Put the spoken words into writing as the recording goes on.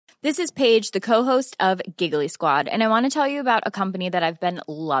This is Paige, the co-host of Giggly Squad, and I want to tell you about a company that I've been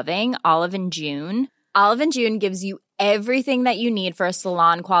loving, Olive & June. Olive & June gives you everything that you need for a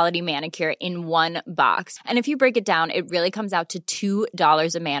salon-quality manicure in one box. And if you break it down, it really comes out to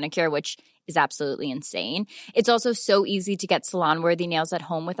 $2 a manicure, which is absolutely insane. It's also so easy to get salon-worthy nails at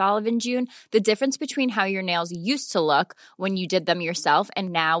home with Olive & June. The difference between how your nails used to look when you did them yourself and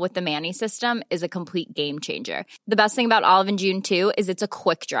now with the Mani system is a complete game changer. The best thing about Olive & June, too, is it's a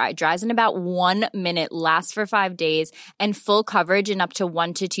quick dry. Dries in about 1 minute, lasts for 5 days, and full coverage in up to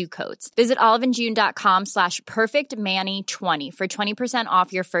 1 to 2 coats. Visit oliveandjune.com/perfectmani20 for 20%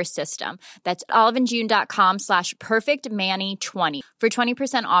 off your first system. That's oliveandjune.com/perfectmani20 for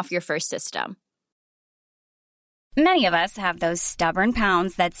 20% off your first system. Many of us have those stubborn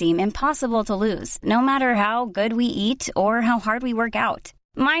pounds that seem impossible to lose, no matter how good we eat or how hard we work out.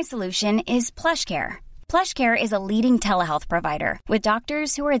 My solution is PlushCare. PlushCare is a leading telehealth provider with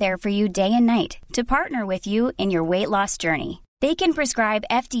doctors who are there for you day and night to partner with you in your weight loss journey. They can prescribe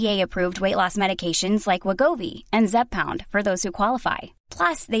FDA-approved weight loss medications like Wegovy and Zepbound for those who qualify.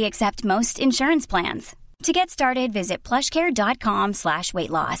 Plus, they accept most insurance plans. To get started, visit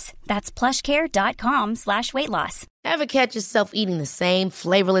plushcare.com/weightloss. That's plushcare.com/weightloss. Ever catch yourself eating the same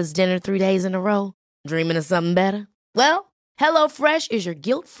flavorless dinner 3 days in a row? Dreaming of something better? Well, HelloFresh is your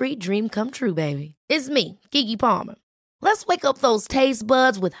guilt-free dream come true, baby. It's me, Keke Palmer. Let's wake up those taste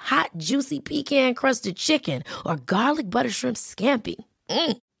buds with hot, juicy pecan-crusted chicken or garlic butter shrimp scampi.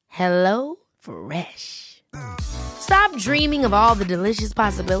 HelloFresh. Stop dreaming of all the delicious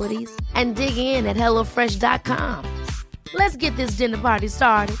possibilities and dig in at HelloFresh.com. Let's get this dinner party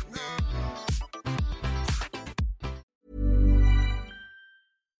started.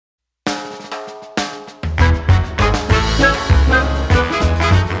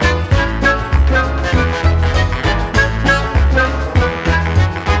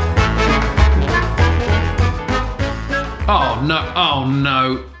 Oh no.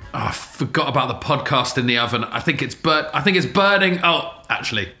 Oh, I forgot about the podcast in the oven. I think it's burning. Oh,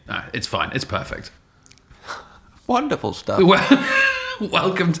 actually, no, it's fine. It's perfect. Wonderful stuff.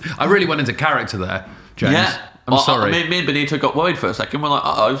 Welcome. I really went into character there, James. Yeah. I'm sorry. Me and Benito got worried for a second. We're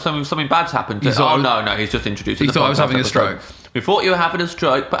like, something bad's happened. No, he's just introducing the podcast. You thought I was having a stroke. We thought you were having a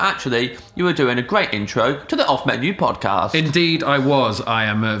stroke, but actually, you were doing a great intro to the Off Menu podcast. Indeed, I was. I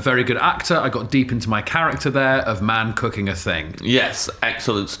am a very good actor. I got deep into my character there of man cooking a thing. Yes,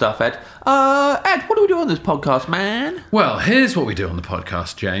 excellent stuff, Ed. Ed, what do we do on this podcast, man? Well, here's what we do on the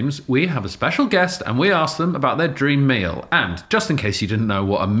podcast, James. We have a special guest and we ask them about their dream meal. And just in case you didn't know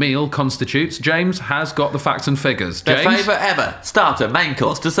what a meal constitutes, James has got the facts and figures. Their James? favourite ever. Starter, main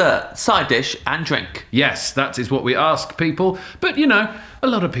course, dessert, side dish and drink. Yes, that is what we ask people. But, you know, a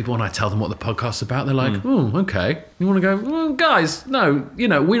lot of people, when I tell them what the podcast's about, they're like, oh, okay. You want to go, guys, no, you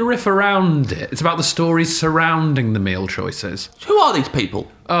know, we riff around it. It's about the stories surrounding the meal choices. Who are these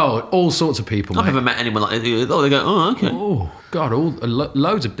people? Oh, all sorts of people, I've never met anyone like this. Oh, they go, oh, okay. Oh, God,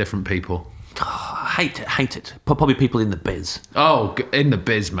 loads of different people. Oh, I hate it. Probably people in the biz. Oh, in the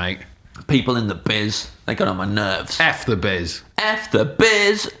biz, mate. People in the biz. They got on my nerves. F the biz. F the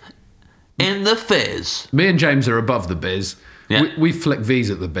biz in the fizz. Me and James are above the biz. Yeah. We flick V's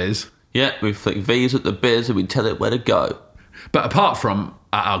at the biz. Yeah, we flick V's at the biz and we tell it where to go. But apart from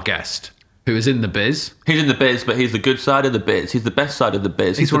our guest, who is in the biz. He's in the biz, but he's the good side of the biz. He's the best side of the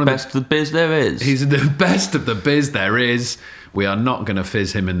biz. He's the best of the biz there is. He's the best of the biz there is. We are not going to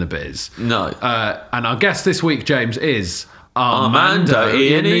fizz him in the biz. No. And our guest this week, James, is Armando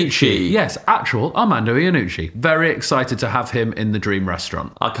Iannucci. Yes, actual Armando Iannucci. Very excited to have him in the Dream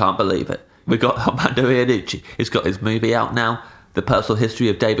Restaurant. I can't believe it. We got Armando Iannucci. He's got his movie out now, The Personal History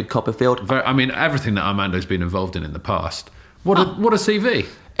of David Copperfield. Everything that Armando's been involved in the past. What a CV.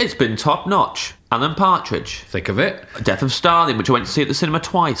 It's been top notch. Alan Partridge. Thick of it. Death of Stalin, which I went to see at the cinema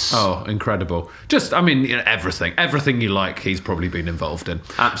twice. Oh, incredible. Just, everything. Everything you like, he's probably been involved in.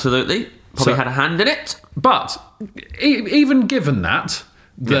 Absolutely. Probably had a hand in it. But even given that,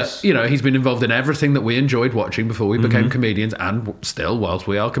 yes. He's been involved in everything that we enjoyed watching before we became comedians, and still, whilst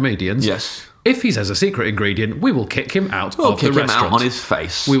we are comedians. Yes. If he says a secret ingredient, we will kick him out of the restaurant. We'll kick him out on his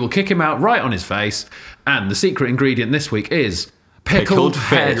face. We will kick him out right on his face. And the secret ingredient this week is pickled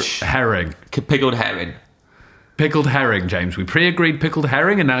herring. Pickled herring. Pickled herring, James. We pre-agreed pickled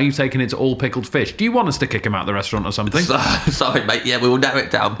herring, and now you've taken it to all pickled fish. Do you want us to kick him out of the restaurant or something? Sorry, mate. Yeah, we will narrow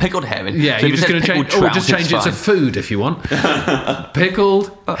it down. Pickled herring. Yeah, so you're just going to change. Or just change it to food if you want.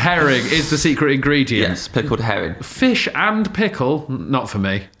 Pickled herring is the secret ingredient. Yes, pickled herring. Fish and pickle, not for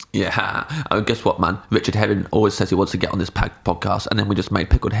me. Yeah. Guess what, man? Richard Herring always says he wants to get on this podcast, and then we just made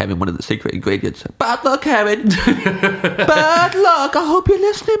pickled herring one of the secret ingredients. Bad luck, Herring. Bad luck. I hope you're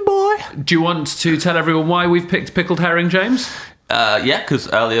listening, boy. Do you want to tell everyone why we've picked pickled herring, James? Yeah, because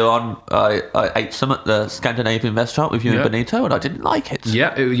earlier on I ate some at the Scandinavian restaurant with you and Benito, and I didn't like it.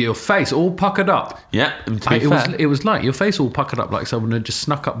 Yeah, your face all puckered up. Yeah, and to be fair, it was like your face all puckered up like someone had just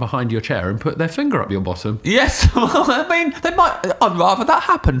snuck up behind your chair and put their finger up your bottom. yes. Well, I mean, I'd rather that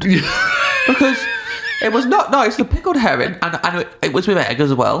happened because it was not nice. The pickled herring, and it was with egg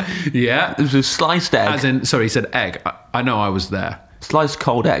as well. Yeah. It was with sliced egg. As in, sorry, he said egg. I know I was there. Sliced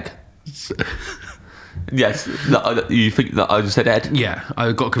cold egg. Yes, you think that I just said Ed? Yeah,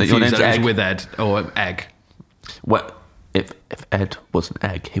 I got confused that it was with Ed or egg. Well, if Ed was an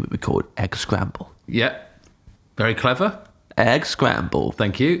egg, he would be called Egg Scramble. Yeah, very clever. Egg Scramble.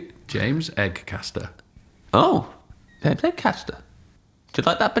 Thank you, James Eggcaster. Oh, James Eggcaster. Do you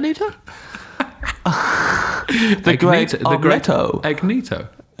like that, Benito? the great Egnito.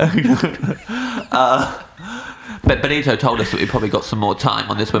 But Benito told us that we probably got some more time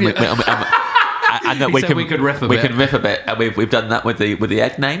on this when we could riff a bit. We can riff a bit, and we've done that with the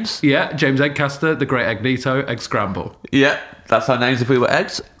egg names. Yeah, James Eggcaster, the Great Egnito, Egg Scramble. Yeah, that's our names if we were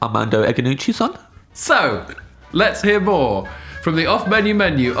eggs. Armando Egganucci's son. So, let's hear more from the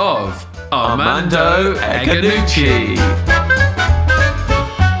off-menu of Armando Egganucci.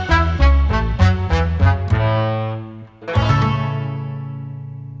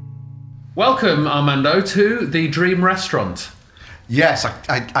 Welcome, Armando, to the Dream Restaurant. Yes,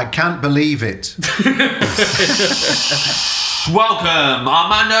 I can't believe it. Welcome,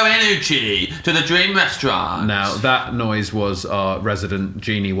 Armando Egganucci, to the Dream Restaurant. Now, that noise was our resident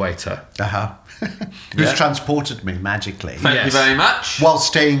genie waiter. Who's transported me magically. Thank you very much. While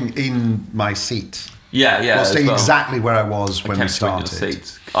staying in my seat. Yeah. While staying exactly where I was when we started.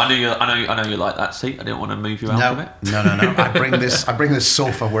 Seat. I know you like that seat. I didn't want to move you out of it. No. I bring this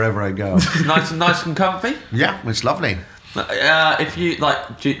sofa wherever I go. nice and comfy. Yeah, it's lovely. If you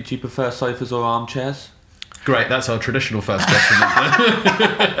like, do you prefer sofas or armchairs? Great, that's our traditional first question.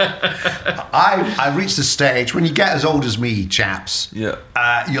 I reached the stage when you get as old as me, chaps. Yeah.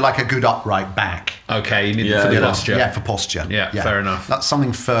 You like a good upright back. Okay, you need it for the posture. Yeah, for posture. Yeah, fair enough. That's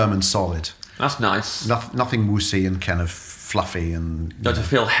something firm and solid. That's nice. Nothing woosy and kind of fluffy and. You have to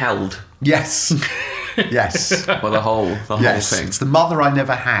feel held. Yes. Yes. Well, the whole thing. It's the mother I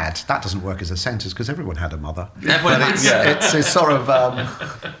never had. That doesn't work as a sentence because everyone had a mother. It's a sort of. But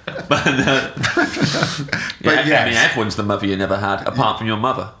yes. I mean, everyone's the mother you never had, apart from your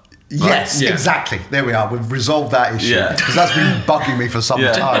mother. Yes, exactly. There we are. We've resolved that issue because that's been bugging me for some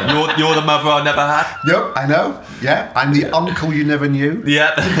time. You're the mother I never had. Yep, I know. Yeah, I'm the uncle you never knew.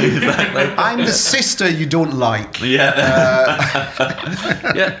 Yeah, exactly. I'm the sister you don't like. Yeah.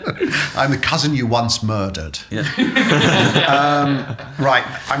 I'm the cousin you once murdered. Yeah. Right,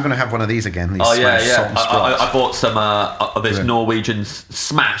 I'm going to have one of these again. These I bought some of this Norwegian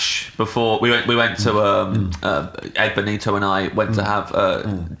smash before we went to Ed Benito and I went to have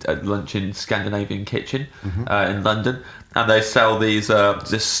lunch in Scandinavian Kitchen in London, and they sell this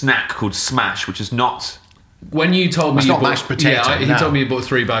snack called Smash, which is not. When you told me you bought mashed potato, he told me you bought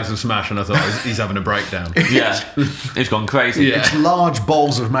 3 bags of Smash, and I thought he's having a breakdown. Yeah, it's gone crazy. Yeah. It's large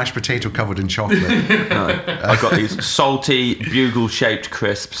balls of mashed potato covered in chocolate. No, I've got these salty bugle-shaped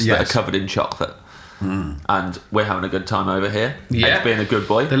crisps that are covered in chocolate. And we're having a good time over here. Yeah. Ed's being a good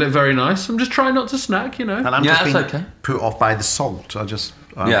boy. They look very nice. I'm just trying not to snack, you know. And I'm just being okay. put off by the salt.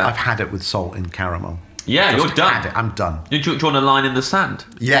 I've had it with salt in caramel. Yeah, you're done. I'm done. You're drawing a line in the sand.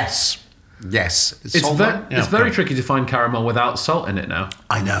 Yes. It's very tricky to find caramel without salt in it now.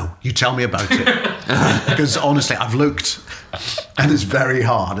 I know. You tell me about it. Because honestly, I've looked, and it's very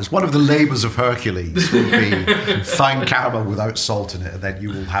hard. It's one of the labours of Hercules will be find caramel without salt in it, and then you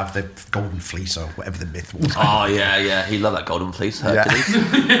will have the golden fleece or whatever the myth was. Oh, yeah. He loved that golden fleece, Hercules.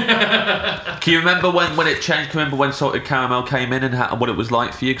 Yeah. Can you remember when it changed? Can you remember when salted caramel came in and what it was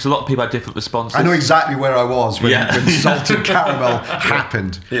like for you? Because a lot of people had different responses. I know exactly where I was when salted caramel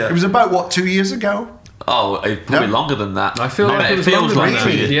happened. Yeah. It was about, 2 years ago? Oh, probably longer than that. I feel like it feels longer like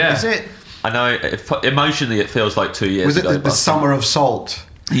than that. Yeah. Is it? I know, emotionally it feels like 2 years ago. Was it the summer of salt?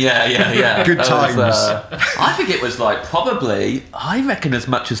 Yeah. Good times. I think it was like probably, I reckon as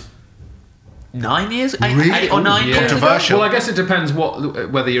much as 9 years, Really? 8 or 9 years ago. Controversial. Well, I guess it depends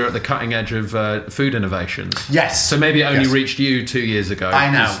whether you're at the cutting edge of food innovations. Yes. So maybe it only Yes. reached you 2 years ago. I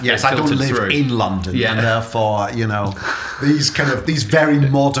know. 'cause Yes, it I don't filtered live through. in London, Yeah. and therefore, these very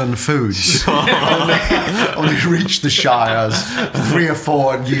modern foods only reach the Shires 3 or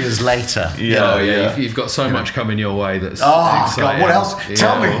 4 years later. Yeah, Yeah, you've got so much coming your way that's Oh exciting. God! What else?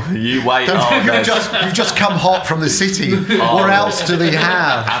 Tell me. You wait. You've just come hot from the city. What else do they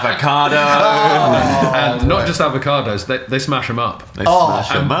have? Avocado. And not just avocados, they smash them up. They smash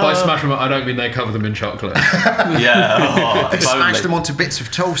And them by up. smash them up, I don't mean they cover them in chocolate. Yeah. Oh, They smash totally. them onto bits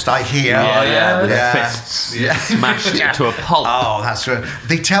of toast. I hear. Oh, yeah, with Yeah. their fists. Smashed it to a pulp. Oh, that's right.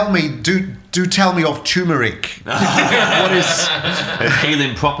 They tell me. Do tell me of turmeric. What is?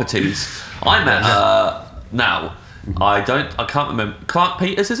 Healing properties. I met now. I can't remember. Clark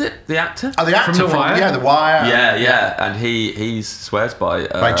Peters, is it the actor? Oh, the actor From The Wire? The Wire. Yeah, and he swears by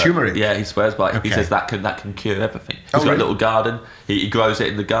turmeric? Yeah, he swears by. Okay. He says that can cure everything. He's Oh, got really? a little garden. He grows it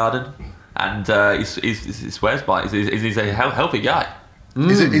in the garden, and he swears by it. He's a healthy guy.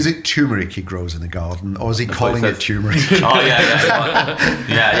 Is it turmeric he grows in the garden, or is he calling what it he turmeric? Oh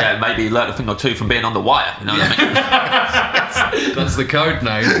yeah. Maybe he learned a thing or two from being on The Wire. You know what I mean? That's the code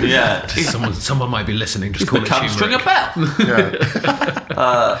name. Yeah. Someone might be listening. Just call it Become Stringer turmeric.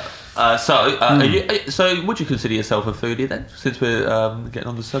 Bell. So would you consider yourself a foodie then? Since we're getting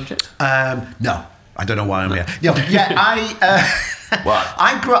on the subject. No, I don't know why I'm here. What?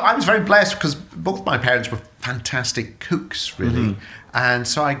 I was very blessed because both my parents were fantastic cooks, really. And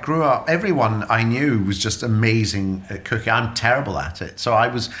so I grew up, everyone I knew was just amazing at cooking. I'm terrible at it. So I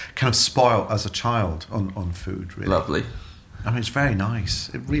was kind of spoiled as a child on food, really. Lovely. I mean, it's very nice.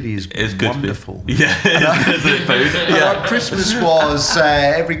 It really is It's good. wonderful. Yeah, it's good food. Yeah. Christmas was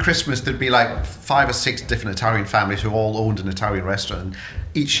every Christmas there'd be like 5 or 6 different Italian families who all owned an Italian restaurant.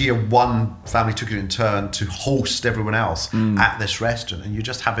 Each year, one family took it in turn to host everyone else at this restaurant, and you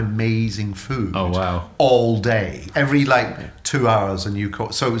just have amazing food. Oh, wow. All day, every 2 hours, and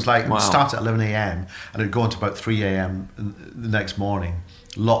so it was like Wow. it started at 11 a.m. and it'd go on to about 3 a.m. the next morning.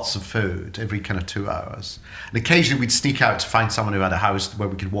 Lots of food every kind of 2 hours, and occasionally we'd sneak out to find someone who had a house where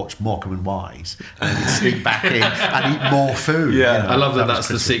we could watch Morecambe and Wise, and then we'd sneak back in and eat more food. Yeah. I love that. was That's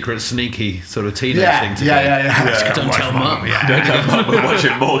the Christmas. secret, sneaky sort of teenage Yeah, thing to yeah. do. Let's go Don't watch tell Morecambe, mum. yeah. Don't come we're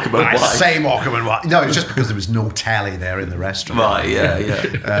watching Morecambe and I Wise. say Morecambe and Wise. No, it's just because there was no telly there in the restaurant. Right, yeah.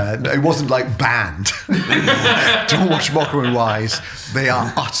 It wasn't like banned. Don't watch Morecambe and Wise. They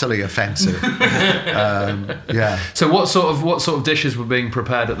are utterly offensive. Yeah. So what sort of dishes were being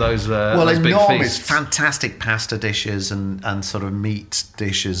prepared at those those big enormous, feasts? fantastic pasta dishes and sort of meat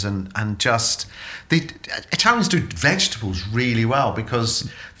dishes and just the Italians do vegetables really well because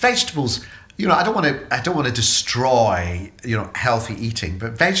vegetables. I don't want to destroy healthy eating,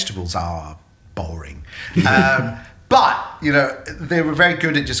 but vegetables are boring. But they were very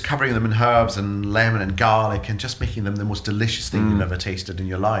good at just covering them in herbs and lemon and garlic and just making them the most delicious thing you've ever tasted in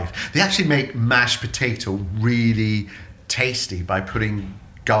your life. They actually make mashed potato really tasty by putting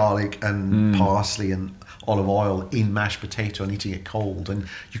garlic and parsley and olive oil in mashed potato and eating it cold, and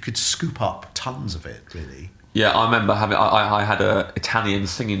you could scoop up tons of it, really. Yeah, I remember I had an Italian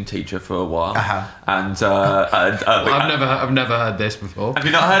singing teacher for a while, and I've never heard this before. have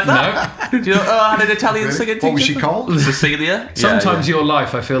you not heard that? No. Do you know, I had an Italian singing teacher. What was she called? Cecilia. Sometimes your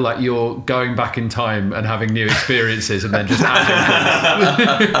life, I feel like you're going back in time and having new experiences, and then just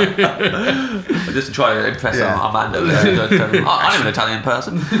adding. Just to try to impress Armando. I'm an Italian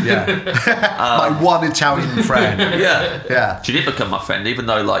person. Yeah. My one Italian friend. Yeah. She did become my friend, even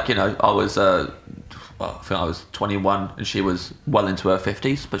though, I was. I think I was 21 and she was well into her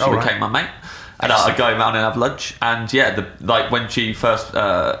 50s, but she became my mate. And I'd go around and have lunch. And when she first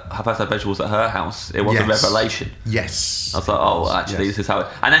had vegetables at her house, it was a revelation. Yes. I was like, this is how it...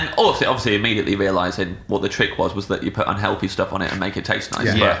 And then obviously immediately realising what the trick was that you put unhealthy stuff on it and make it taste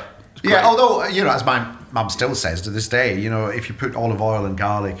nice. Yeah. But great. Although, as my mum still says to this day, if you put olive oil and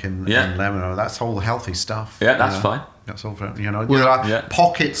garlic and lemon, that's all healthy stuff. Yeah, that's fine. That's all for, there are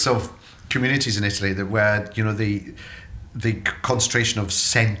pockets of communities in Italy where the concentration of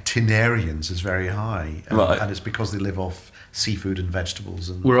centenarians is very high, and it's because they live off seafood and vegetables.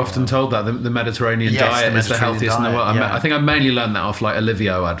 And we're often told that the Mediterranean diet is the healthiest in the world. I think I mainly learned that off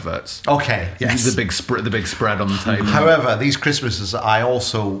Olivio adverts. Okay, yes, the big spread on the table. However, these Christmases, I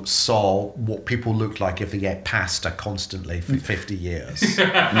also saw what people looked like if they ate pasta constantly for 50 years.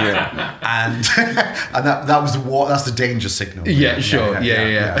 And that was that's the danger signal. Yeah, sure.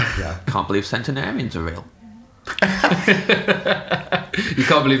 Yeah. Can't believe centenarians are real. You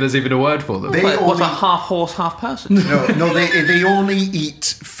can't believe there's even a word for them. They What's only, a half horse, half person? no, they only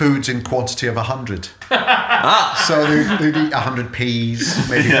eat foods in quantity of 100. So they eat 100 peas,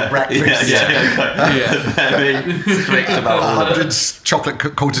 maybe for breakfast. Very strict about all that. 100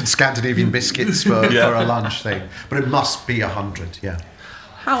 chocolate-coated Scandinavian biscuits for a lunch thing. But it must be 100, yeah.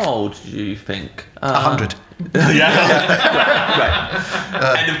 How old do you think? 100.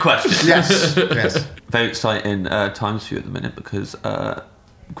 Right. End of question. Yes, yes. Very exciting times for you at the minute because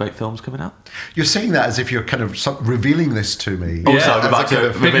great films coming out. You're saying that as if you're kind of revealing this to me. Also, Yeah, about to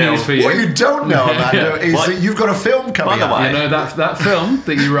big reveal. news for you. What you don't know, Amanda, is What? that you've got a film coming By the out. way- You know that film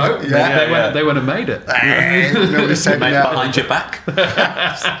that you wrote? They went and made it. Nobody said Made no. behind your back.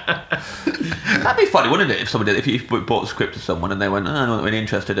 That'd be funny, wouldn't it? If somebody, if you bought a script to someone and they went, "Oh, I'm not really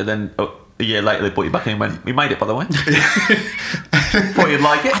interested," and then a year later they bought you back and went, "We made it, by the way." Thought you'd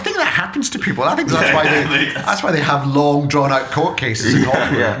like it. I think that happens to people. I think that's why they have long, drawn-out court cases in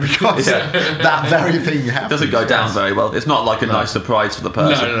Hollywood because that very thing happens. Doesn't go down very well. It's not like a nice surprise for the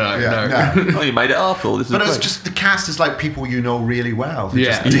person. No. Oh, you made it after all. This is But it's great. just the cast is like people you know really well. They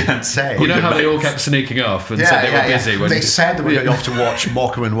Yeah. just didn't say. You know how they all kept sneaking off and said they were busy? When They said they were going off to watch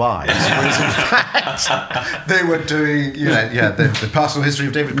Morecambe and Wise, whereas in fact they were doing, the personal history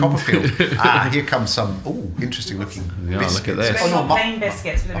of David Copperfield. Here comes some interesting looking biscuits. look at this. Oh, We've no, got plain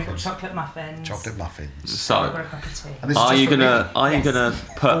biscuits, but then we've got chocolate muffins. chocolate muffins. Or a So, cup of tea. And this is are just you for me. gonna Yes.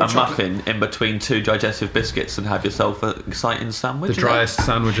 put Or a chocolate. muffin in between two digestive biscuits and have yourself an exciting sandwich? the driest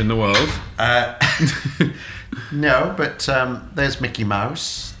sandwich in the world. No, but there's Mickey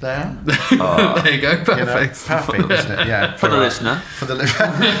Mouse there. There you go. You know, Perfect. perfect, isn't it? Yeah, For the listener. for the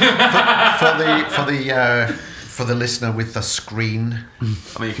for the listener with the screen. I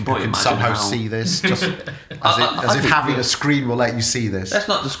mean, you can probably Can imagine somehow how- see this, just as if think- having a screen will let you see this. Let's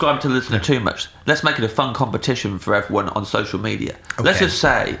not describe to the listener too much. Let's make it a fun competition for everyone on social media. Let's Okay. just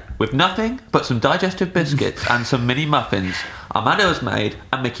say, with nothing but some digestive biscuits and some mini muffins, Amanda has made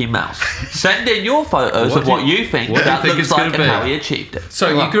a Mickey Mouse. Send in your photos of what you think what do you that think looks it's like gonna and be? how he achieved it. So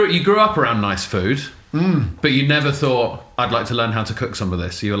you grew up around nice food, but you never thought, I'd like to learn how to cook some of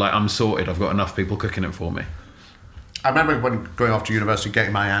this. You were like, I'm sorted. I've got enough people cooking it for me. I remember when going off to university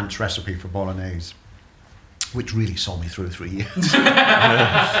getting my aunt's recipe for bolognese, which really saw me through 3 years.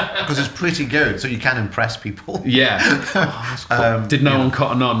 Because it's pretty good, so you can impress people. Yeah. Did no one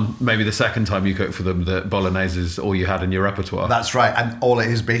cotton on maybe the second time you cooked for them that bolognese is all you had in your repertoire? That's right, and all it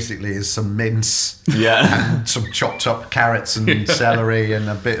is basically is some mince Yeah. and some chopped up carrots and celery and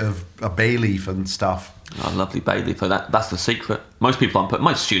a bit of a bay leaf and stuff. Oh, lovely bay leaf. That's the secret. Most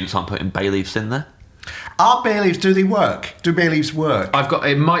students aren't putting bay leaves in there. Are bay leaves, do they work? Do bay leaves work?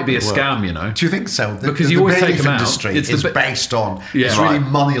 it might be a scam, you know. Do you think so? Because you always bay take leaf them out. industry It's the is ba- based on, Yeah. it's really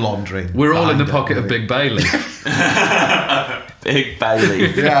Right. money laundering. We're all in the behind pocket it, of really. Big Bay leaf. Big bay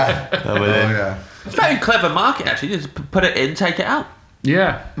leaf. Yeah. Over there. yeah. It's very clever market, actually. Just put it in, take it out.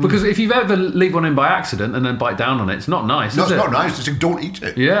 Yeah. Because if you've ever leave one in by accident and then bite down on it, it's not nice, No, is it's it? not nice. It's like, don't eat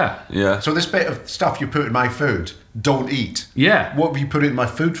it. Yeah. Yeah. So this bit of stuff you put in my food, don't eat. Yeah. What have you put it in my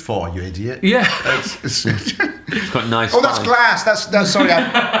food for, you idiot? Yeah. It's got nice. Oh, that's fine. glass. That's sorry.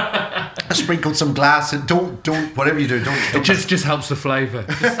 I sprinkled some glass. And don't. Whatever you do, don't. It just helps the flavour.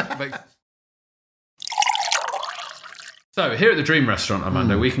 So here at the Dream Restaurant,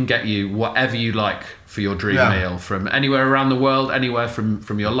 Amanda, we can get you whatever you like for your dream meal, from anywhere around the world, anywhere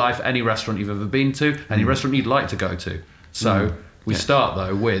from your life, any restaurant you've ever been to, any restaurant you'd like to go to. So we start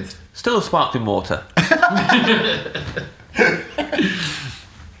though with Still sparkling water. I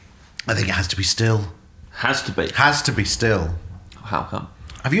think it has to be still. Has to be. Has to be still. How come?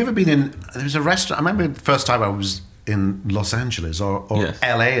 Have you ever been in? There was a restaurant. I remember the first time I was in Los Angeles or Yes.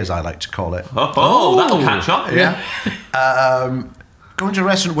 LA, as I like to call it. Oh, that'll catch up. Yeah. Going to a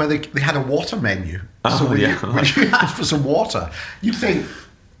restaurant where they had a water menu. So when you asked for some water, you'd think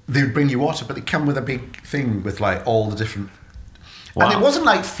they would bring you water, but they come with a big thing with like all the different. Wow. And it wasn't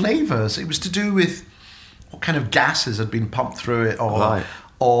like flavours. It was to do with what kind of gases had been pumped through it, or Right.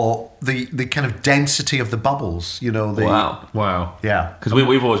 or the kind of density of the bubbles. You know. Wow. Yeah. Because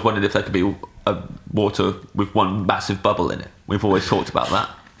we've always wondered if there could be a water with one massive bubble in it. We've always talked about that.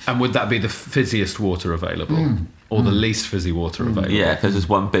 and would that be the fizziest water available or the least fizzy water available? Yeah, if there's just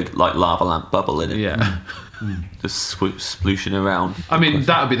one big like lava lamp bubble in it. Yeah. Just splooshing around. I mean,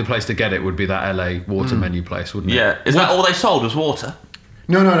 that would be the place to get it, would be that LA water menu place, wouldn't it? Yeah. Is that all they sold was water?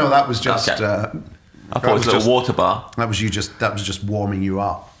 No. That was just. Okay. I that thought it was a little just- water bar. That was just warming you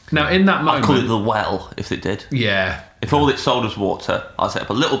up. Now, in that I'd call it moment... the well if it did. Yeah. If all it sold was water, I'd set up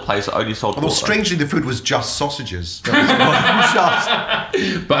a little place that only sold Although water. strangely, the food was just sausages. Just.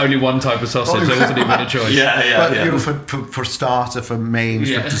 But only one type of sausage. There wasn't even a choice. Yeah. But for starter, for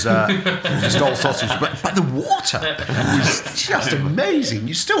mains, for dessert, just all sausage. But the water was just amazing.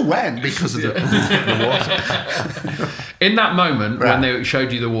 You still went because of the water. In that moment, Right. when they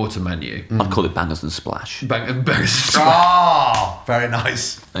showed you the water menu, I'd call it Bangers and Splash. Oh, very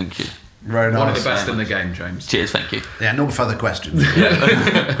nice. Thank you. Very nice. one of the best in the game, James. Cheers, thank you. Yeah, no further questions.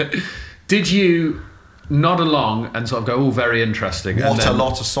 Did you nod along and sort of go, "Oh, very interesting"? and What a then-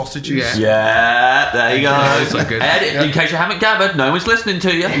 lot of sausages. Yeah. Yeah, there you go. So good. Ed, in case you haven't gathered, no one's listening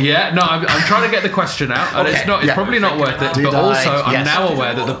to you. Yeah, no, I'm trying to get the question out, and Okay, it's not. It's yeah. probably not worth it. Did But also, I'm yes. now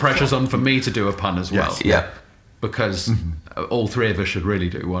aware that the pressure's on for me to do a pun as well, Yes. Yeah. because all three of us should really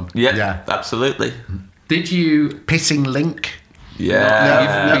do one. Yeah, Yeah. absolutely. Did you? Pissing link.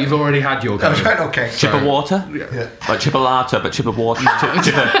 Yeah. You've already had your go. Okay. Chipper water? Yeah. Like chipolata, but chipper water.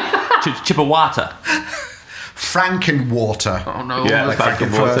 Chipper water. Frankenwater. Oh no! Yeah, all the,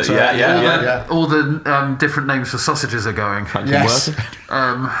 Frankenwater. Yeah. all the different names for sausages are going. Yes.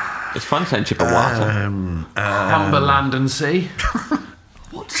 It's fun saying chipper water. Cumberland and Sea.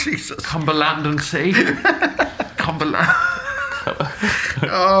 What Jesus? Cumberland and Sea. Cumberland.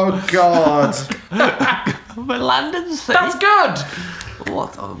 Oh God. London Sea. That's good.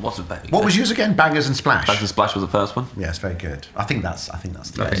 What? Oh, it wasn't very What good. was yours again? Bangers and Splash. Bangers and Splash was the first one. Yes, very good. I think that's the I think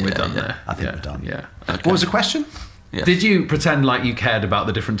end. we're done there. I think we're done. Yeah. What was the question? Yeah. Did you pretend like you cared about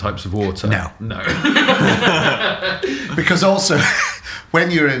the different types of water? No. No. Because also,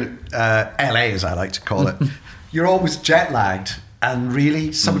 when you're in LA, as I like to call it, you're always jet lagged, and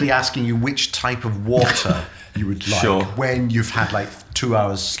really somebody asking you which type of water you would like Sure. when you've had like 2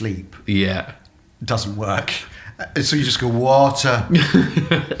 hours sleep Yeah. doesn't work. So you just go water.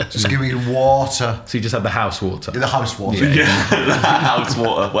 Just give me water. So you just had the house water. The house water. House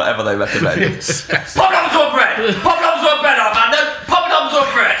water, whatever they recommend. Yes. Poppadoms or bread? Poppadoms or bread, Armando? Poppadoms or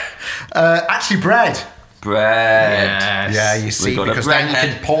bread? Actually, bread. Bread. Yes. Yeah, you see, got a because then you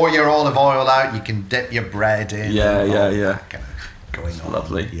bread. can pour your olive oil out, you can dip your bread in. Yeah, and yeah, all yeah. that kind of going on.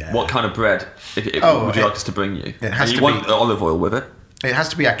 Lovely. Yeah. What kind of bread would you like us to bring you? it has And you to want be- olive oil with it? It has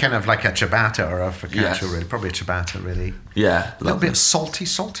to be a kind of like a ciabatta or a focaccia, Yes. really. Probably a ciabatta, really. Yeah. A little lovely. bit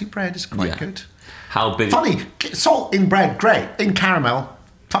salty bread is quite Yeah. good. How big? Funny, salt in bread, great. In caramel,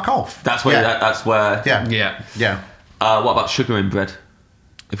 fuck off. That's where. Yeah. That's where. Yeah. Yeah. Yeah. What about sugar in bread?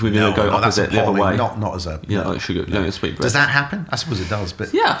 If we're going to go that's opposite the other appalling. way. Not as a. Yeah, no. like sugar. No, it's sweet bread. Does that happen? I suppose it does,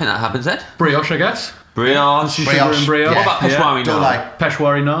 but Yeah, I think that happens, Ed. Brioche, I guess. Brioche. Sugar and brioche. Yeah. What about Peshwari don't naan? like.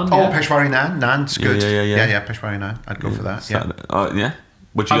 Peshwari naan. Oh, yeah. Peshwari naan. Naan's good. Yeah. Peshwari naan. I'd go for that. Yeah. Yeah.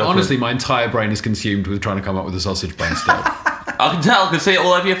 Would you go for Honestly, it? my entire brain is consumed with trying to come up with a sausage bun still. I can tell. I can see it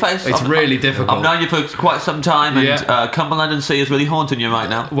all over your face. It's really difficult. I've known you for quite some time, and Yeah. Cumberland and Sea is really haunting you right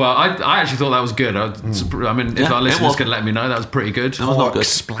now. Well, I actually thought that was good. I mean, if Yeah, our it listeners was. could let me know, that was pretty good. was not Pork good.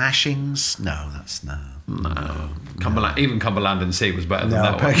 splashings? No, that's no. Cumberland, even Cumberland and Sea was better than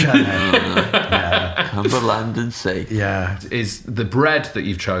No, that one. Cumberland and Sea. yeah. Is the bread that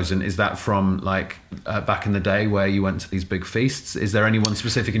you've chosen, is that from like back in the day where you went to these big feasts? Is there anyone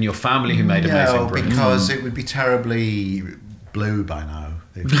specific in your family who made amazing No, bread? because it would be terribly blue by now.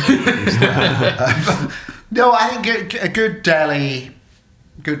 No, I think a good deli,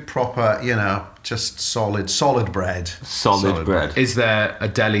 good proper, just solid bread. Solid bread. Is there a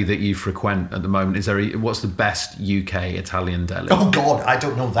deli that you frequent at the moment? What's the best UK Italian deli? Oh God, I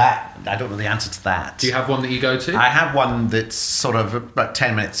don't know that. I don't know the answer to that. Do you have one that you go to? I have one that's sort of about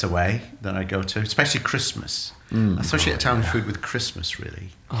 10 minutes away that I go to, especially Christmas. I associate Italian food with Christmas,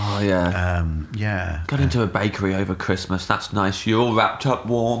 really. Oh yeah. Yeah. Got into a bakery over Christmas. That's nice. You're all wrapped up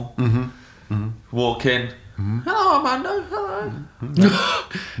warm. Walk in. Hello, Armando. Hello.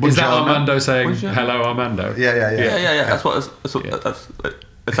 Is that Buongiorno. Armando saying, Buongiorno. "Hello, Armando"? Yeah. Yeah. That's what. Is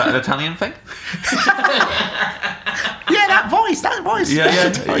that an Italian thing? Yeah, that voice.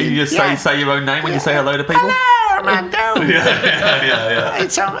 Yeah. You just say your own name when you say hello to people. Hello, Armando. Yeah.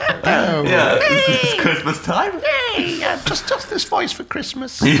 It's Armando. Yeah. Hey. It's Christmas time. Hey, just this voice for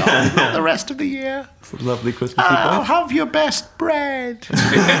Christmas. Not the rest of the year. It's a lovely Christmas I'll voice. have your best bread.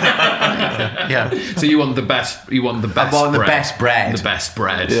 Yeah. So you want the best? You want the best? want the bread. best bread. The best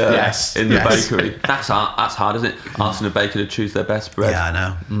bread. Yeah. Yes. In the Yes. bakery. That's hard, isn't it? Asking a baker to choose their best bread. Yeah, I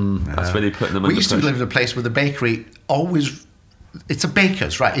know. That's really putting them We under used to pressure. live in a place where the bakery always. It's a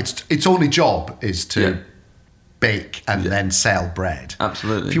baker's, right? Its only job is to Yeah. bake and then sell bread.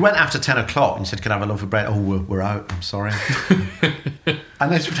 Absolutely. If you went after 10 o'clock and you said, "Can I have a loaf of bread?" "Oh, we're out. I'm sorry."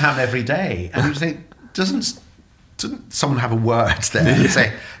 And this would happen every day. And you think, doesn't Didn't someone have a word there and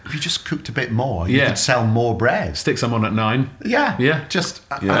say, if you just cooked a bit more, you could sell more bread? Stick someone at 9. Yeah. And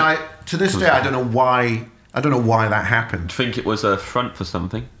to this day, I don't know why that happened. Do you think it was a front for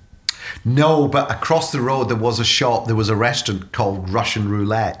something? No, but across the road there was a restaurant called Russian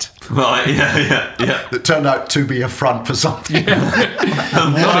Roulette. Right, yeah. That turned out to be a front for something. Not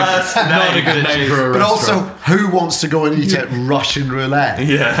a good name for a But restaurant. also, who wants to go and eat at Russian Roulette?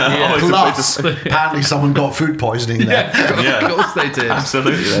 Yeah. Plus, apparently someone got food poisoning there. Of course they did.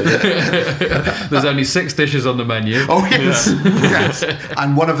 Absolutely. There's only 6 dishes on the menu. Oh, yes. Yes.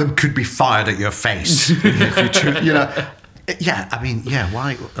 And one of them could be fired at your face. If you choose, Yeah, I mean,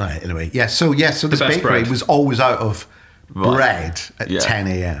 why? Anyway, so this bakery bread. was always out of bread at 10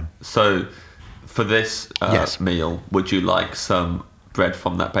 a.m. So, for this Yes. meal, would you like some bread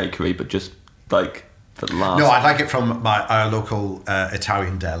from that bakery, but just like the last? No, I'd like it from our local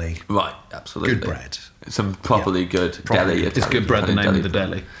Italian deli. Right, absolutely. Good bread. Some properly good deli. Is good bread the name of the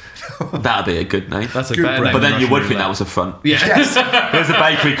deli? That'd be a good name. That's a Good better bread. name. But then than you would Russian think that roulette. was a front. Yeah. Yes. There's a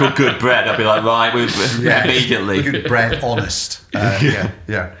bakery called Good Bread. I'd be like, right, immediately. Good bread, honest. Yeah.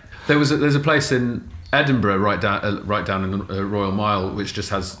 There's a place in Edinburgh right down in the Royal Mile which just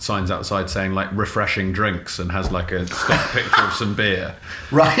has signs outside saying like refreshing drinks and has like a stock picture of some beer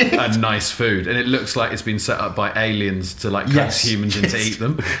Right. and nice food, and it looks like it's been set up by aliens to like coax humans in to eat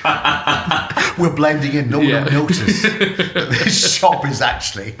them. We're blending in. No one Yeah. will notice that this shop is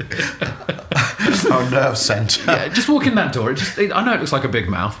actually our nerve centre. Yeah, just walk in that door. I know it looks like a big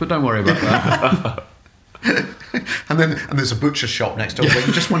mouth, but don't worry about that. And there's a butcher shop next door where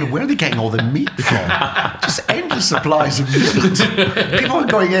you just wonder, where are they getting all the meat from? Just endless supplies of meat. People are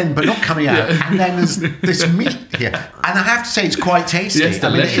going in but not coming out. And then there's this meat here. And I have to say, it's quite tasty. Yeah, it's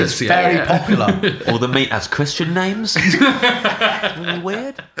delicious, It's very popular. All the meat has Christian names. Really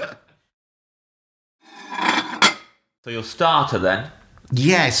weird. So your starter then,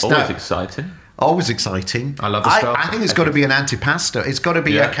 Yes. always now- exciting. Always exciting. I love the starter. I think it's got to be an antipasto. It's got to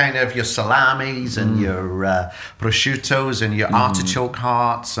be Yeah. a kind of your salamis and your prosciuttos and your artichoke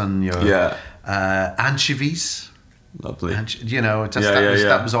hearts and your anchovies. Lovely. And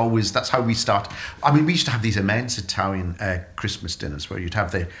that was always, that's how we start. I mean, we used to have these immense Italian Christmas dinners where you'd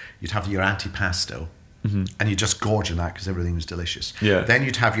have your antipasto, and you just gorge on that because everything was delicious. Yeah. Then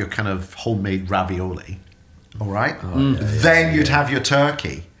you'd have your kind of homemade ravioli. All right. Then you'd have your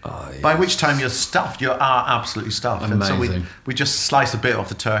turkey. By which time you're stuffed. You are absolutely stuffed. Amazing. And so we just slice a bit off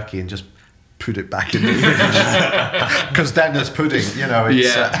the turkey and just put it back in the fridge. Because then there's pudding.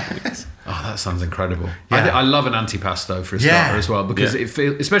 It's, Oh, that sounds incredible. Yeah. I love an antipasto for a Yeah. starter as well, because Yeah. it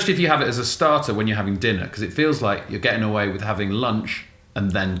feels, especially if you have it as a starter when you're having dinner, because it feels like you're getting away with having lunch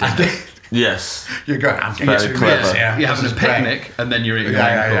and then dinner. Yes. you're going, I'm getting Very two clever. meals here. You're This having a is great. picnic and then you're eating the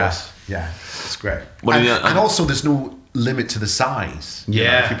main course. Yeah, it's great. What and, do you- and also, there's no limit to the size.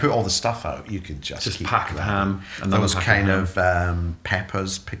 Yeah. If you put all the stuff out, you can just keep pack of going. ham and then those a pack kind of of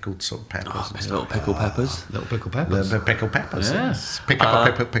peppers, pickled salt peppers. Oh, and little stuff. pickle peppers. Little pickle peppers. The pickled peppers. Yes. Pick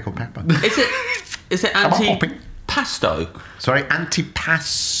up a pickled pepper. Is it on, anti-pasto? Sorry,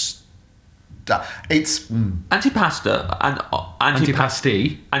 antipasta. It's Antipasta and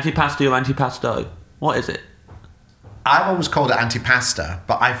Antipasti. antipasti or antipasto? What is it? I've always called it antipasta,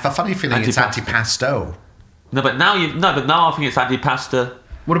 but I have a funny feeling it's Antipasta. antipasto. But now I think it's antipasta.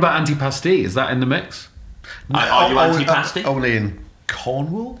 What about antipasti? Is that in the mix? Are you antipasti? Only in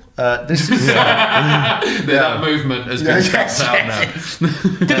Cornwall. This is That movement has been stepped out now.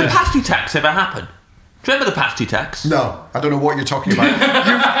 Did the pasty tax ever happen? Do you remember the pasty tax? No, I don't know what you're talking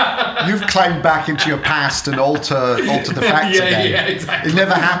about. You've climbed back into your past and alter the facts Yeah, again. yeah, exactly. It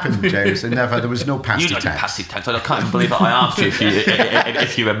never happened, James. There was no You pasty know the tax. pasty tax. I can't even believe that I asked you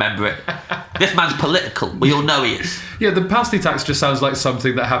if you remember it. This man's political. We all know he is. Yeah, the pasty tax just sounds like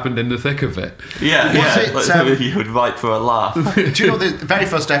something that happened in the thick of it. Yeah, Was yeah. it, You would write for a laugh. Do you know the very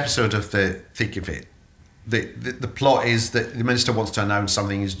first episode of The Thick of It? The plot is that the minister wants to announce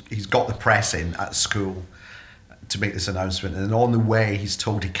something. He's got the press in at school to make this announcement, and on the way he's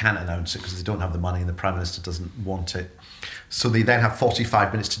told he can't announce it because they don't have the money and the Prime Minister doesn't want it. So they then have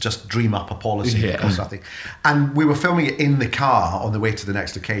 45 minutes to just dream up a policy or something. And we were filming it in the car on the way to the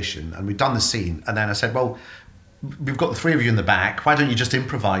next location, and we'd done the scene, and then I said, well, we've got the three of you in the back, why don't you just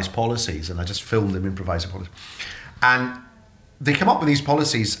improvise policies? And I just filmed them improvising policies. And they come up with these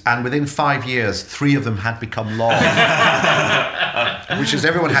policies, and within 5 years, 3 of them had become law. Which is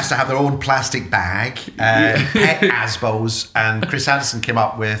everyone has to have their own plastic bag, pet Asbos, and Chris Addison came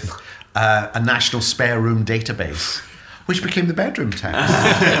up with a national spare room database, which became the bedroom tax.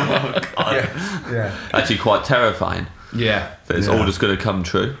 Yeah. Actually, quite terrifying. Yeah. That it's all just going to come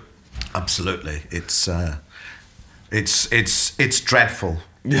true. Absolutely. It's It's dreadful.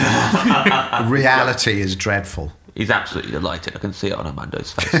 Reality is dreadful. He's absolutely delighted. I can see it on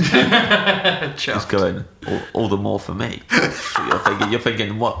Amando's face. He's going, all the more for me. So you're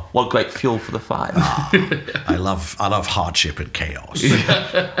thinking, what great fuel for the fire. I love hardship and chaos.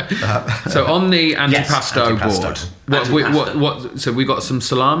 So on the antipasto antipasto. board, what? So we got some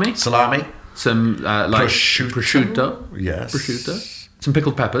salami, some like prosciutto, yes, prosciutto, some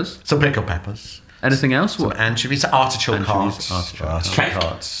pickled peppers, some pickled peppers. Anything else? Some anchovies, artichoke hearts. Cake?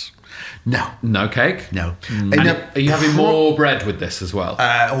 No cake. No. Are you having more bread with this as well?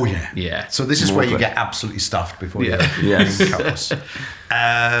 Oh yeah. Yeah. So this is More where you bread. get absolutely stuffed before you Yes. course.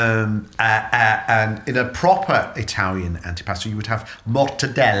 And in a proper Italian antipasto, you would have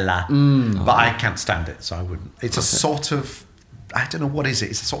mortadella, but I can't stand it, so I wouldn't. It's a sort of, I don't know what is it.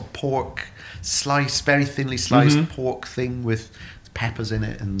 It's a sort of pork slice, very thinly sliced pork thing with peppers in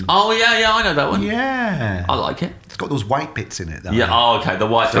it, and Oh, yeah, I know that one. yeah, I like it. it's got those white bits in it. Though. Yeah, okay, the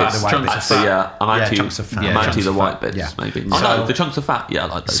white bits. the white bits. Actually, yeah, I'm Yeah, anti, chunks of fat. I'm Yeah, anti chunks the of white fat, bits, yeah. maybe. So- No, the chunks of fat, yeah, I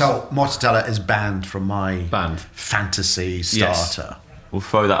like those. So mortadella is banned from my Banned. fantasy Yes. starter. We'll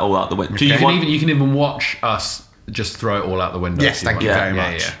throw that all out the window. Do You you can want even watch us just throw it all out the window. Yes, if you thank want. you very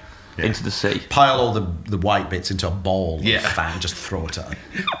Yeah, much. yeah. into the sea? Pile all the white bits into a ball Yeah. of fat and just throw it at.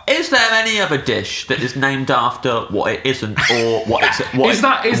 Is there any other dish that is named after what it isn't, or what it's Is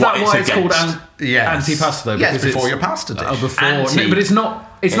that why it's called Yes. antipasto? though? Yes, Because before it's- your pasta dish. Before, Anti. no, but it's not.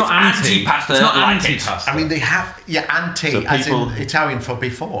 It's not anti. anti-pasta, It's not like it. anti-pasta. I mean, they have anti So as people- in Italian for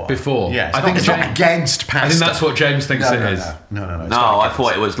before. Before. yeah. It's, I not, think it's not James- against pasta. I think that's what James thinks no, it no, is. No. It's No, not I against.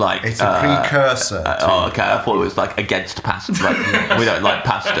 thought it was like It's a precursor. oh, okay. I thought it was like against pasta. Like, we don't like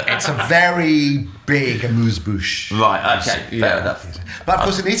pasta. It's a very big amuse-bouche. Right. Okay. Yeah. Fair enough. But of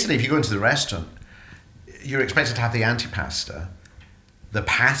course, in Italy, if you go into the restaurant, you're expected to have the antipasta, the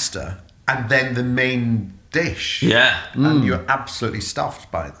pasta, and then the main dish. Yeah. And you're absolutely stuffed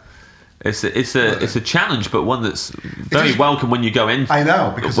by it. It's a challenge, but one that's very is- welcome when you go in. I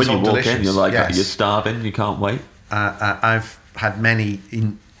know, because when it's you all walk in, delicious. you're like, Yes. you're starving, you can't wait. I've had many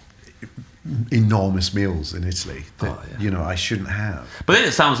enormous meals in Italy that I shouldn't have. But then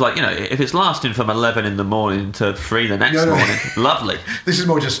it sounds like, if it's lasting from 11 in the morning to 3 the next No. morning, lovely. This is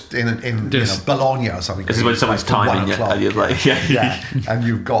more just in Just- Bologna or something. This is when someone's Like from timing 1 you, o'clock. and you're like, yeah. And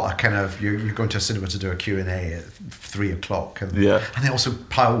you've got a kind of you're going to a cinema to do a Q&A at 3 o'clock, and Yeah. and they also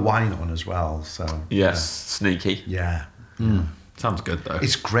pile wine on as well. So Yes, sneaky. yeah. Sounds good though.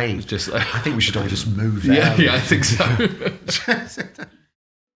 It's great. It's just I think we should all just move there. yeah, I think so.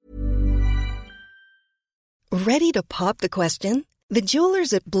 Ready to pop the question? The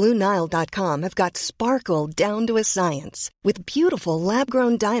jewelers at BlueNile.com have got sparkle down to a science with beautiful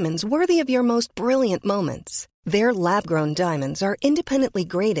lab-grown diamonds worthy of your most brilliant moments. Their lab-grown diamonds are independently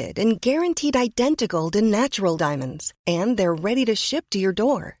graded and guaranteed identical to natural diamonds, and they're ready to ship to your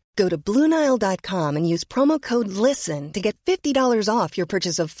door. Go to BlueNile.com and use promo code LISTEN to get $50 off your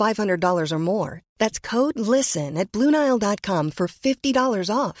purchase of $500 or more. That's code LISTEN at BlueNile.com for $50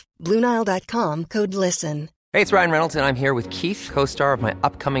 off. BlueNile.com, code LISTEN. Hey, it's Ryan Reynolds, and I'm here with Keith, co-star of my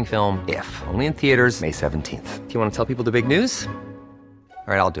upcoming film, If, only in theaters May 17th. Do you want to tell people the big news?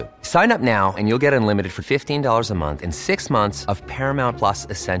 All right, I'll do it. Sign up now and you'll get unlimited for $15 a month and 6 months of Paramount Plus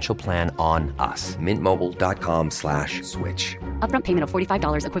Essential Plan on us. MintMobile.com/switch. Upfront payment of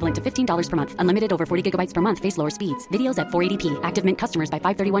 $45 equivalent to $15 per month. Unlimited over 40 gigabytes per month. Face lower speeds. Videos at 480p. Active Mint customers by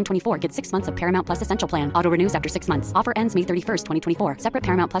 531.24 get 6 months of Paramount Plus Essential Plan. Auto renews after 6 months. Offer ends May 31st, 2024. Separate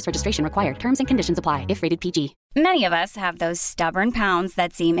Paramount Plus registration required. Terms and conditions apply if rated PG. Many of us have those stubborn pounds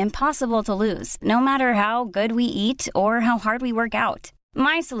that seem impossible to lose, no matter how good we eat or how hard we work out.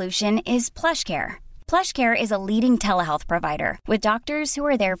 My solution is PlushCare. PlushCare is a leading telehealth provider with doctors who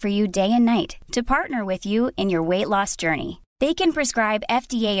are there for you day and night to partner with you in your weight loss journey. They can prescribe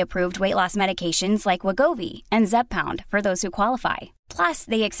FDA-approved weight loss medications like Wegovy and Zepbound for those who qualify. Plus,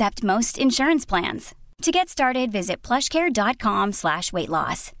 they accept most insurance plans. To get started, visit plushcare.com/weight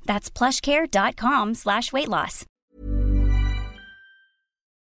loss. That's plushcare.com/weight loss.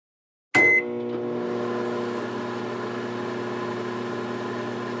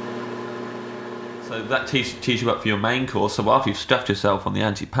 So that tees you up for your main course. So after you've stuffed yourself on the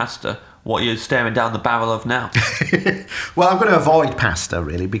antipasta, what are you staring down the barrel of now? Well, I'm going to avoid pasta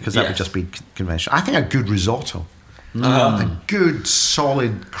really because that would Yes. just be conventional. I think a good risotto, a good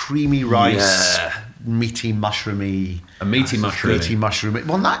solid creamy rice, Yeah. meaty mushroomy. A meaty mushroom. Meaty mushroom.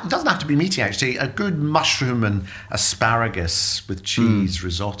 Well, it doesn't have to be meaty actually. A good mushroom and asparagus with cheese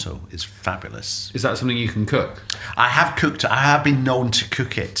risotto is fabulous. Is that something you can cook? I have been known to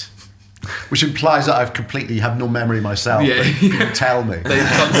cook it. which implies that I've completely have no memory myself. Yeah. But people tell me.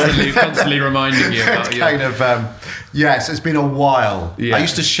 They're constantly reminding you about It's your... kind of yes. It's been a while. Yeah. I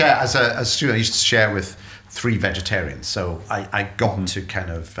used to share as a student. I used to share with 3 vegetarians, so I got to kind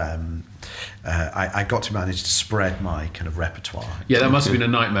of I got to manage to spread my kind of repertoire. Yeah, that must have been a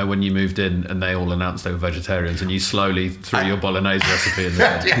nightmare when you moved in and they all announced they were vegetarians and you slowly threw your bolognese recipe in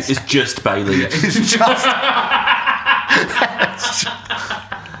there. Yes. It's just Bailey. It's just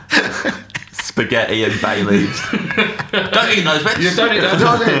Spaghetti and bay leaves. Don't eat those bits. You don't eat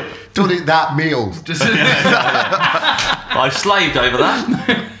that. don't eat that meal. I slaved over that.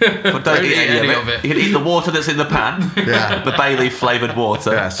 But don't eat any of it. You can eat the water that's in the pan. Yeah. The bay leaf flavoured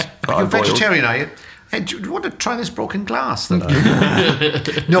water. Yes. that I You're boiled. vegetarian, are you? Hey, do you want to try this broken glass? No,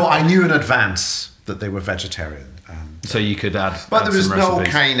 I knew in advance that they were vegetarian. So you could add. But there was some no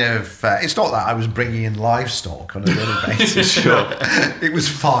recipes. kind of. It's not that I was bringing in livestock on a daily basis. Sure. It was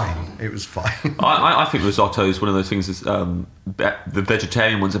fine. It was fine. I think risotto is one of those things. The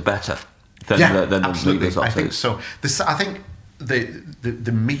vegetarian ones are better than the absolutely. risottos. I think so. I think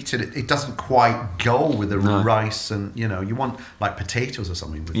the meat in it doesn't quite go with the rice, and you want like potatoes or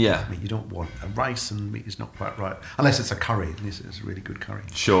something with meat. You don't want a rice and meat is not quite right unless it's a curry. It's a really good curry.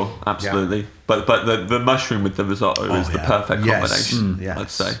 Sure, absolutely. Yeah. But the mushroom with the risotto is the perfect combination. Yes. I'd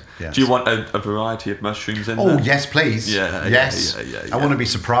say. Yes. Do you want a variety of mushrooms in Oh there? yes, please. Yes. I want to be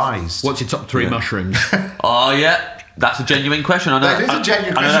surprised. What's your top 3 mushrooms? Oh yeah. That's a genuine question. I know. That is a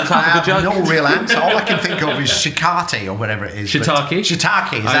genuine I know question. that's half of a joke. No real answer. All I can think of is shiitake or whatever it is. Shiitake?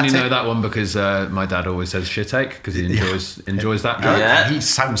 Shiitake. I only know that one because my dad always says shiitake because he enjoys that joke. Yeah. He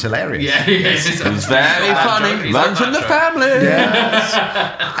sounds hilarious. Yeah, yes. It's very funny. Runs in the family. Yes.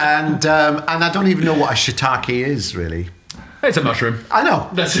 and I don't even know what a shiitake is really. It's a mushroom. I know.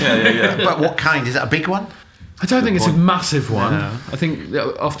 Yeah. But what kind? Is it a big one? I don't think it's a massive one. No. I think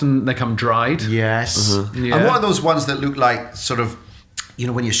often they come dried. Yes. Yeah. And what are those ones that look like sort of,